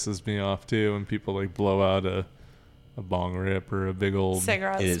smoke pisses me off too when people like blow out a bong rip or a big old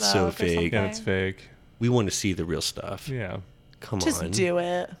Cigarette And it's so smoke or fake. something. and it's fake. We want to see the real stuff. Yeah. Come Just on. do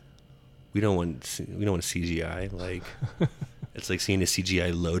it. We don't want CGI. Like it's like seeing a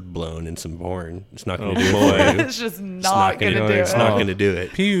CGI load blown in some porn. It's not going to Oh, do it boy. for you. It's just It's not going to do It's it. not going to do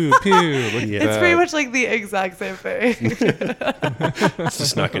it. Pew pew. Look at Yeah. that. It's pretty much like the exact same thing. It's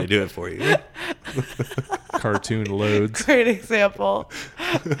just not going to do it for you. cartoon loads Great example.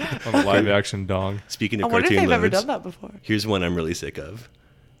 on a live action dong. Speaking I of wonder if cartoon they've ever loads, done that before. here's one I'm really sick of.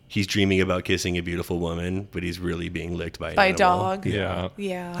 He's dreaming about kissing a beautiful woman, but he's really being licked by an By a animal. dog. Yeah.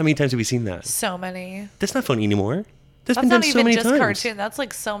 Yeah. How many times have we seen that? So many. That's not funny anymore. That's That's been not done so even many just times. cartoon. That's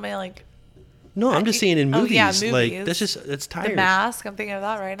like so many like No, I'm just saying in Oh, movies. yeah, Like movies. that's The tired. Mask. I'm thinking of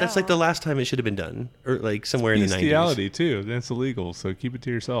that right now. That's like the last time it should have been done, or like somewhere in the 90s. Bestiality too. That's illegal. So keep it to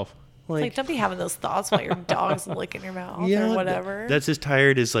yourself. Like, don't be having those thoughts while your dog's licking your mouth yeah, or whatever. That's as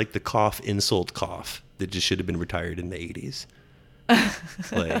tired as like the cough insult cough that just should have been retired in the 80s.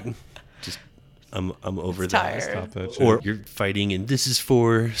 Like, just I'm over It's that. tired. Stop that shit. Or you're fighting, and this is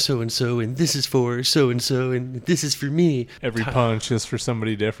for so and so, and this is for so and so, and this is for me. Every punch is for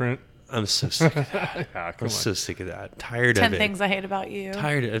somebody different. I'm so sick of that. Ah, come I'm on. so sick of that. Tired 10 of it. things I hate about you.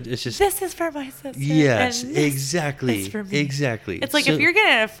 Tired of it's just This is for my sister. yes, and this exactly, is for me. exactly. It's like So if you're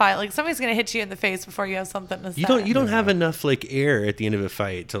getting in a fight, like somebody's gonna hit you in the face before you have something to say. you don't have enough like air at the end of a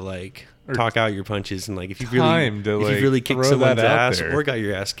fight to like Or talk out your punches, and like if you time to, if like, you really kicked throw someone's that out ass there. or got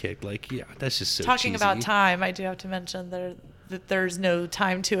your ass kicked, like yeah, that's just so Talking cheesy. about time, I do have to mention that there's no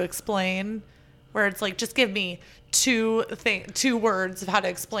time to explain, where it's like just give me two words of how to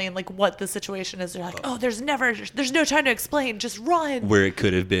explain like what the situation is. They're like, oh, there's no time to explain, just run. Where it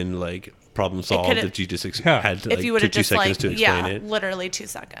could have been like problem solved could've- if you just Yeah. had If like, you would have took 2 just seconds like, to explain yeah, it. literally 2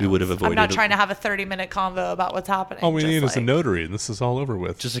 seconds. We would have I'm avoided not it. trying to have a 30-minute convo about what's happening. All we just need is a like- notary, and this is all over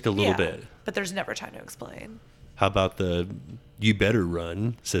with. Just like a little bit. But there's never time to explain. How about the "you better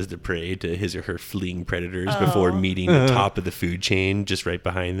run," says the prey to his or her fleeing predators before meeting the top of the food chain just right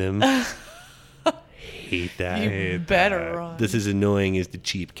behind them. Hate that. You better run. This is annoying as the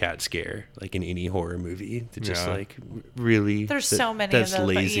cheap cat scare, like in any horror movie. To just Yeah. like really. There's so many of That's those,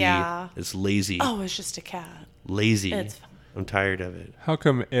 but lazy. yeah. It's lazy. Oh, it's just a cat. Lazy. It's fine. I'm tired of it. How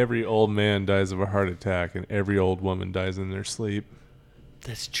come every old man dies of a heart attack and every old woman dies in their sleep?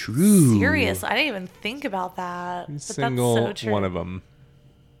 That's true. Serious. I didn't even think about that. Every But single that's so true. one of them.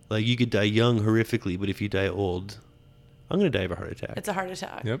 Like you could die young horrifically, but if you die old, I'm gonna die of a heart attack. It's a heart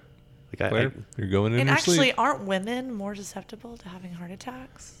attack. Yep. Like Claire, you're going in And your actually, sleep. aren't women more susceptible to having heart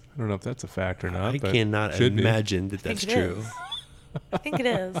attacks? I don't know if that's a fact or not. I but cannot should be. imagine that think that's it true. is. I think it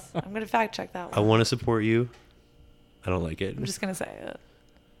is. I'm going to fact check that I one. want to support you. I don't like it. I'm just going to say it.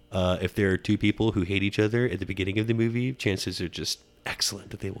 If there are two people who hate each other at the beginning of the movie, chances are just excellent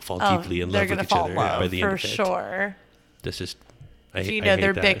that they will fall Oh, deeply in they're love with gonna each fall other in love by the end for of it. sure. That's just, I If you I know hate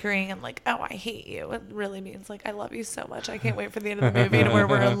they're that. bickering and like, oh, I hate you. It really means like, I love you so much. I can't wait for the end of the movie to where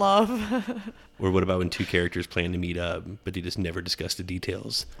we're in love. Or what about when two characters plan to meet up, but they just never discuss the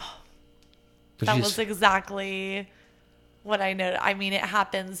details? Don't That you was just- exactly what I know. I mean, it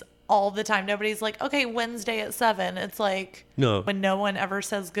happens all the time. Nobody's like, okay, Wednesday at 7. It's like No. when no one ever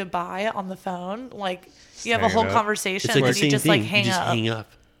says goodbye on the phone. Like you have a hang whole up. conversation It's like and the you same just thing. like hang you just up. hang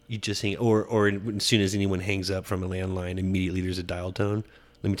up. You just hang, or as soon as anyone hangs up from a landline, immediately there's a dial tone.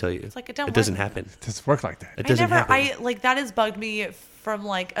 Let me tell you, like, it don't it doesn't work. happen. It doesn't work like that. It I doesn't never, happen. I like that has bugged me from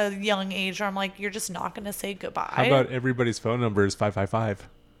like a young age where I'm like, you're just not going to say goodbye. How about everybody's phone number is 555?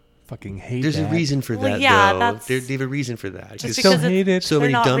 Fucking hate There's that. a reason for Well, that, yeah, though. that's- They have a reason for that. just 'Cause Still because hate it. so they're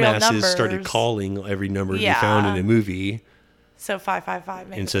many not real dumbasses started numbers. calling every number they Yeah. found in a movie, So 555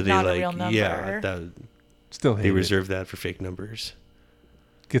 makes and so it they not a real like, number. yeah, that, Still hate they it. reserve that for fake numbers.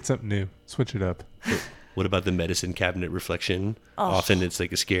 Get something new. Switch it up. What about the medicine cabinet reflection? Often it's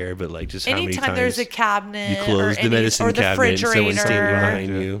like a scare, but like just how many Anytime times there's a cabinet you close or the medicine or the cabinet and someone's standing refrigerator,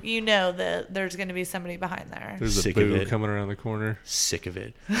 behind you. you know that there's going to be somebody behind there. There's Sick a of boo it. coming around the corner. Sick of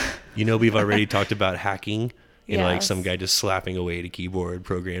it. You know, we've already talked about hacking and like Yes. some guy just slapping away at a keyboard,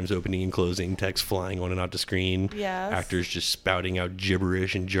 programs opening and closing, text flying on and out the screen, Yes. actors just spouting out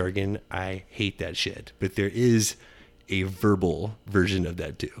gibberish and jargon. I hate that shit. But there is a verbal version of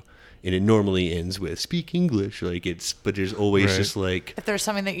that too. And it normally ends with speak English. Like but there's always Right. just like, If there's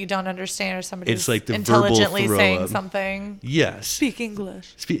something that you don't understand or somebody's It's like the verbal intelligently throw saying up. something, yes. speak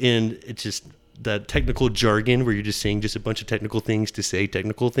English. And it's just that technical jargon where you're just saying just a bunch of technical things to say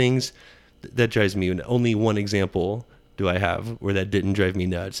technical things. That drives me. And only one example do I have where that didn't drive me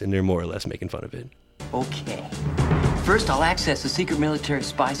nuts, and they're more or less making fun of it. Okay. First, I'll access a secret military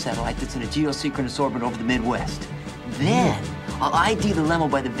spy satellite that's in a geosynchronous orbit over the Midwest. Then, I'll ID the limo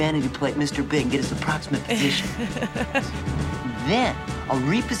by the vanity plate Mr. Big and get its approximate position. Then, I'll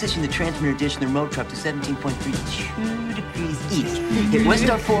reposition the transmitter dish in the remote truck to 17.32 degrees east. Hit West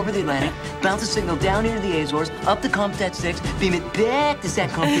Star 4 over the Atlantic, bounce the signal down into the Azores, up to Comstat 6, beam it back to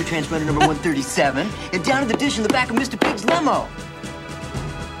SATCOM 3 transmitter number 137, and down to the dish in the back of Mr. Big's limo.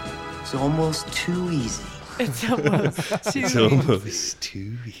 It's almost too easy. It's almost too It's almost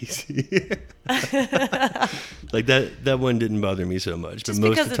too easy. Like that one didn't bother me so much, just but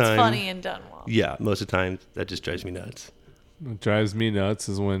most because of it's the time, funny and done well. yeah, most of the time that just drives me nuts. What drives me nuts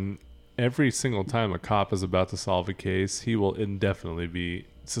is when every single time a cop is about to solve a case, he will indefinitely be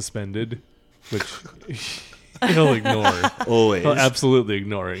suspended, which He'll ignore it. Always. He'll absolutely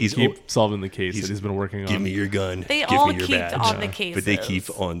ignore it. He's Keep solving the case he's- that he's been working on. Give me your gun. They Give all me your keep badge. on the cases. But they keep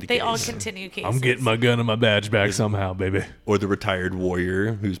on the They case. all continue cases. I'm getting my gun and my badge back somehow, baby. Or the retired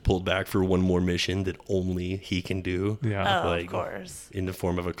warrior who's pulled back for one more mission that only he can do. Yeah. Oh, like, of course. In the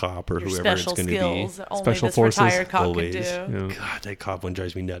form of a cop or Your whoever special it's going to skills. be. Only Special this forces. retired cop Always. can do. Yeah. God, that cop one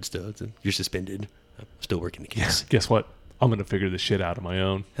drives me nuts, though. You're suspended. I'm still working the case. Guess what? I'm going to figure this shit out on my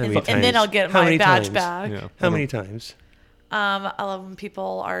own. How many And then times? I'll get How my many badge times? back. Yeah. How many times? I love when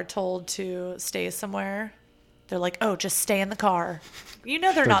people are told to stay somewhere. They're like, "Oh, just stay in the car." You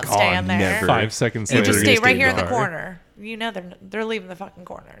know they're not gone. staying there. Never. 5 seconds They're They later. just gonna stay right stay here in in the the car. corner. You know they're leaving the fucking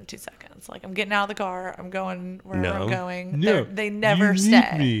corner in 2 seconds. Like, I'm getting out of the car. I'm going wherever No. I'm going. No, They never you stay.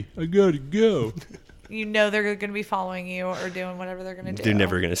 Need me. I gotta go. You know they're going to be following you or doing whatever they're going to do. They're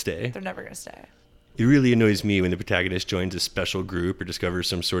never going to stay. They're never going to stay. It really annoys me when the protagonist joins a special group or discovers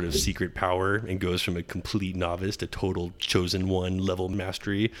some sort of secret power and goes from a complete novice to total chosen one level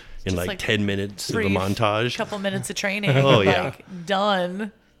mastery in Just like like 10 minutes of a Brief montage. Couple minutes of training. Oh, yeah. Like,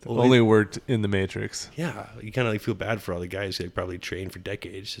 done. Only worked in the Matrix. Yeah, you kind of like feel bad for all the guys who like, probably trained for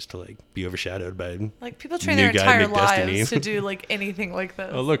decades just to like be overshadowed by. Like, people train New their guy, entire Nick Destiny. lives to do like anything like this.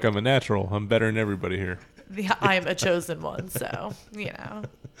 Oh, look, I'm a natural. I'm better than everybody here. I am a chosen one, so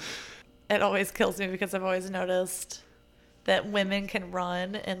it always kills me because I've always noticed that women can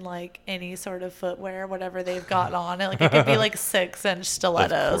run in like any sort of footwear, whatever they've got on. Like, it could be like 6-inch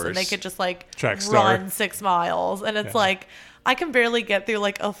stilettos, and they course. could just like Track star. run 6 miles, and it's Yeah. like I can barely get through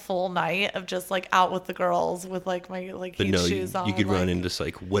like a full night of just like out with the girls with like my like But huge no, shoes on. you could run like, in just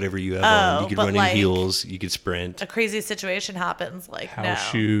like whatever you have on. Oh, You could but, run like, in heels. You could sprint. a crazy situation happens. Like, House no,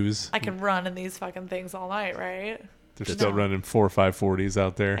 shoes. I can run in these fucking things all night, right? They're still running 4 540s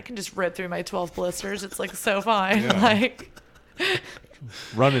out there. I can just rip through my 12 blisters. It's like so fine. Like,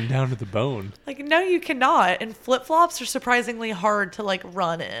 Running down to the bone. no, you cannot. And flip flops are surprisingly hard to like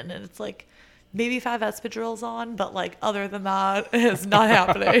run in. And it's like maybe 5 espadrilles on, but like other than that, it's not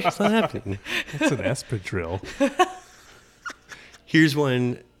happening. It's not happening. What's an espadrille? Here's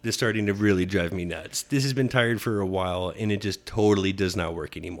one that's starting to really drive me nuts. This has been tired for a while, and it just totally does not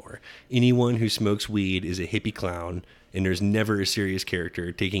work anymore. Anyone who smokes weed is a hippie clown, and there's never a serious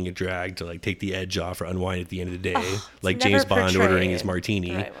character taking a drag to like take the edge off or unwind at the end of the day, like never James Bond ordering his portrayed martini.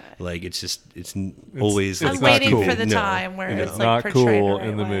 the right way. Like it's always. it's I'm like, not waiting cool. for the No, time where no. it's like Not portrayed cool the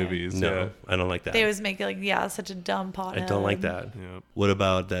in the right way. movies. No, I don't like that. They always make it like, such a dumb pot. I don't like that. Yep. What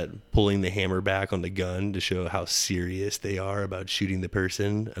about that pulling the hammer back on the gun to show how serious they are about shooting the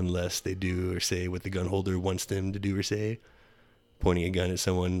person unless they do or say what the gun holder wants them to do or say? Pointing a gun at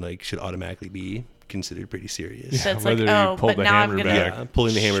someone like should automatically be considered pretty serious. So it's Whether like, you oh, pull but the now I'm hammer gonna. back. Yeah,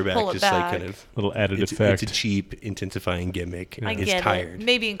 pulling the hammer back Pull it just like back. kind of Little added it's effect. a cheap intensifying gimmick. I It's get tired. it.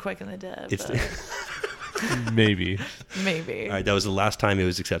 Maybe in Quick and the Dead. It's But Maybe. maybe. all right. That was the last time it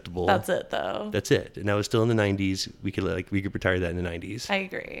was acceptable. That's it, though. That's it. And that was still in the 90s. We could retire that in the 90s. I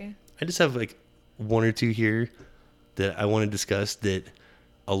agree. I just have like one or two here that I want to discuss that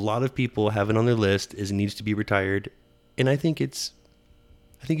a lot of people have it on their list as it needs to be retired, and I think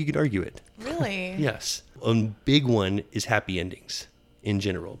you could argue it. Really? Yes. A big one is happy endings in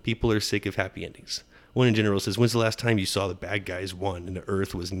general. People are sick of happy endings. One in general says, when's the last time you saw the bad guys won and the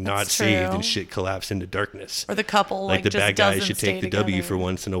earth was not That's saved true. and shit collapsed into darkness? Or the couple Like the just bad guys doesn't should stay take the W together. for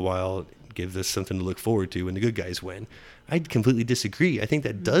once in a while, give us something to look forward to when the good guys win. I completely disagree. I think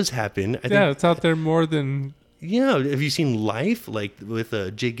that does happen. I Yeah, think, it's out there more than. yeah. Have you seen Life, like with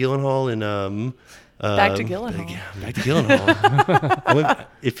Jake Gyllenhaal and Back to Gyllenhaal. Yeah, back to Gyllenhaal.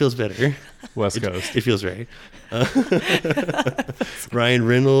 It feels better. West Coast. It feels right. Ryan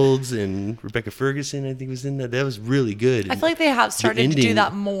Reynolds and Rebecca Ferguson, I think, was in that. That was really good. I feel like they have started to do ending-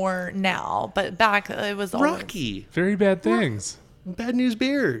 that more now, but back it was always, Rocky, Very bad things. Bad News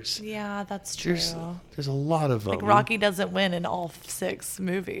Bears. Yeah, that's true. There's a lot of them. Like Rocky doesn't win in all 6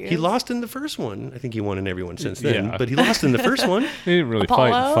 movies. He lost in the first one. I think he won in every one since then. Yeah. But he lost in the first one. They didn't really fight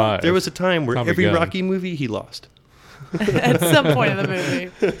in Apollo? 5. There was a time where Tommy every Gunn. Rocky movie he lost. at some point in the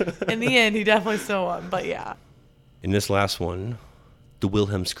movie. In the end, he definitely still won. But yeah, In this last one, the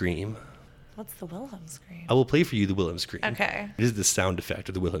Wilhelm scream. what's the Wilhelm scream? I will play for you the Wilhelm scream. Okay. It is the sound effect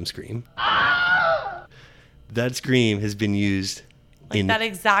of the Wilhelm scream. That scream has been used Like that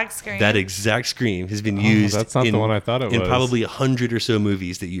exact scream. That exact scream has been used. that's not the one I thought it in was. probably 100 or so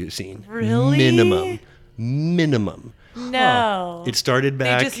movies that you've seen. Really? Minimum. No. It started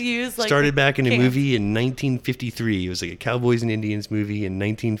back. just used, like, started back in a camp. movie in 1953. It was like a Cowboys and Indians movie in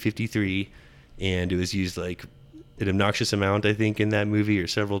 1953, and it was used like an obnoxious amount, I think, in that movie, or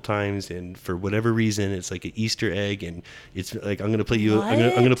several times, and for whatever reason, it's like an Easter egg, and it's like I'm gonna play you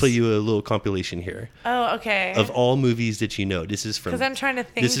a little compilation here Oh, okay. of all movies that you know. This is from 'Cause I'm trying to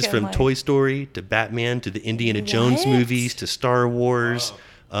think This is of, from like- Toy Story to Batman to the Indiana Jones What? movies to Star Wars.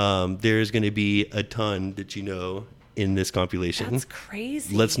 There's going to be a ton that you know in this compilation. That's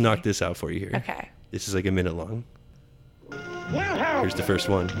crazy. Let's knock this out for you here. Okay. This is like a minute long. Here's the first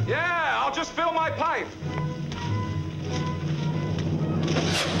one. Yeah, I'll just fill my pipe.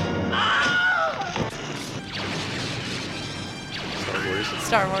 Star Wars.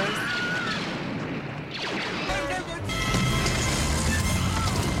 Star Wars.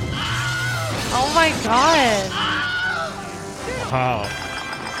 Oh my god. Wow.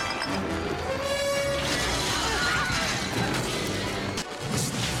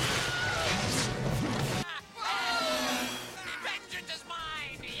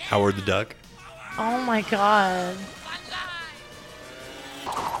 Howard the Duck. Oh my god.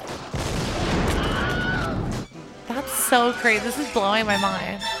 That's so crazy. This is blowing my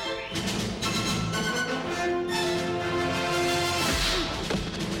mind.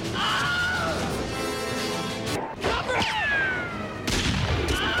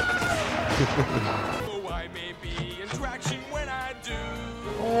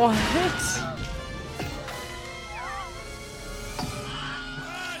 What?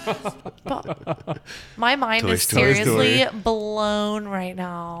 My mind Toy is Story. seriously blown right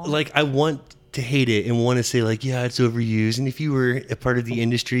now. Like, I want to hate it and want to say, like, yeah, it's overused. And if you were a part of the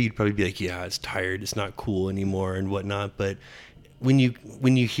industry, you'd probably be like, yeah, it's tired. It's not cool anymore and whatnot. But when you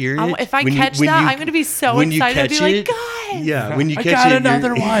hear it, If I when catch when that, I'm gonna be so when you excited. I'll be catch like, it- guys, yeah, when you I catch got it,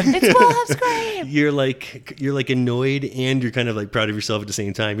 another one. it's Wilhelm Scream. you're like annoyed and you're kind of like proud of yourself at the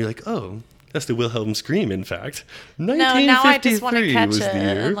same time. You're like, oh, that's the Wilhelm Scream. In fact, No, now I just want to 1953 catch was it. the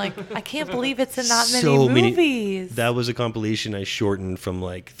year. And like, I can't believe it's in that many So movies. That was a compilation I shortened from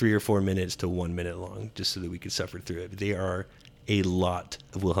like 3 or 4 minutes to 1 minute long, just so that we could suffer through it. They are a lot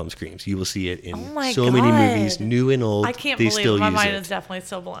of Wilhelm Screams. You will see it in Oh my so many God. movies, new and old. I can't they believe still it. My use mind it. is definitely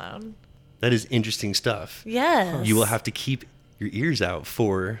still blown. That is interesting stuff. Yes. You will have to keep your ears out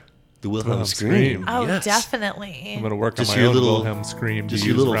for the Wilhelm Wilhelm Scream. Scream. Oh, Yes. definitely. I'm gonna work Just on my your own little Wilhelm Scream to Just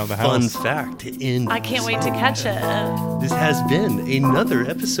use your little around the fun house. fact to end. I can't wait to catch it. This has been another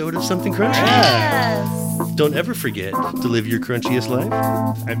episode of Something Crunchy. Yes. Don't ever forget to live your crunchiest life.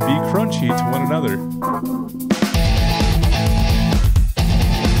 And be crunchy to one another.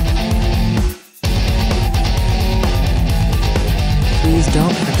 Please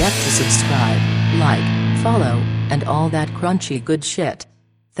don't forget to subscribe, like, follow, and all that crunchy good shit.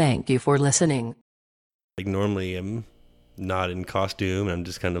 Thank you for listening. Like, normally I'm not in costume. I'm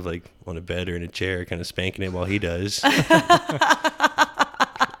just kind of like on a bed or in a chair, kind of spanking it while he does.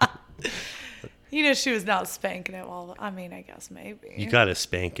 You know, she was not spanking it while, I mean, I guess maybe. You gotta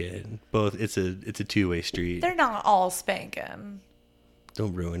spank it. Both. It's a two-way street. They're not all spanking.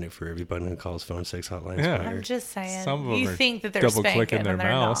 Don't ruin it for everybody who calls phone sex hotlines. Yeah. fire. I'm just saying. Some of them You are think that they're double-clicking spanking their and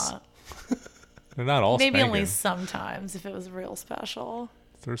they're mouse. not. They're not all Maybe spanking. only sometimes if it was real special.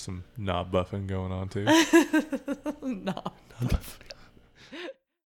 There's some knob buffing going on too. No.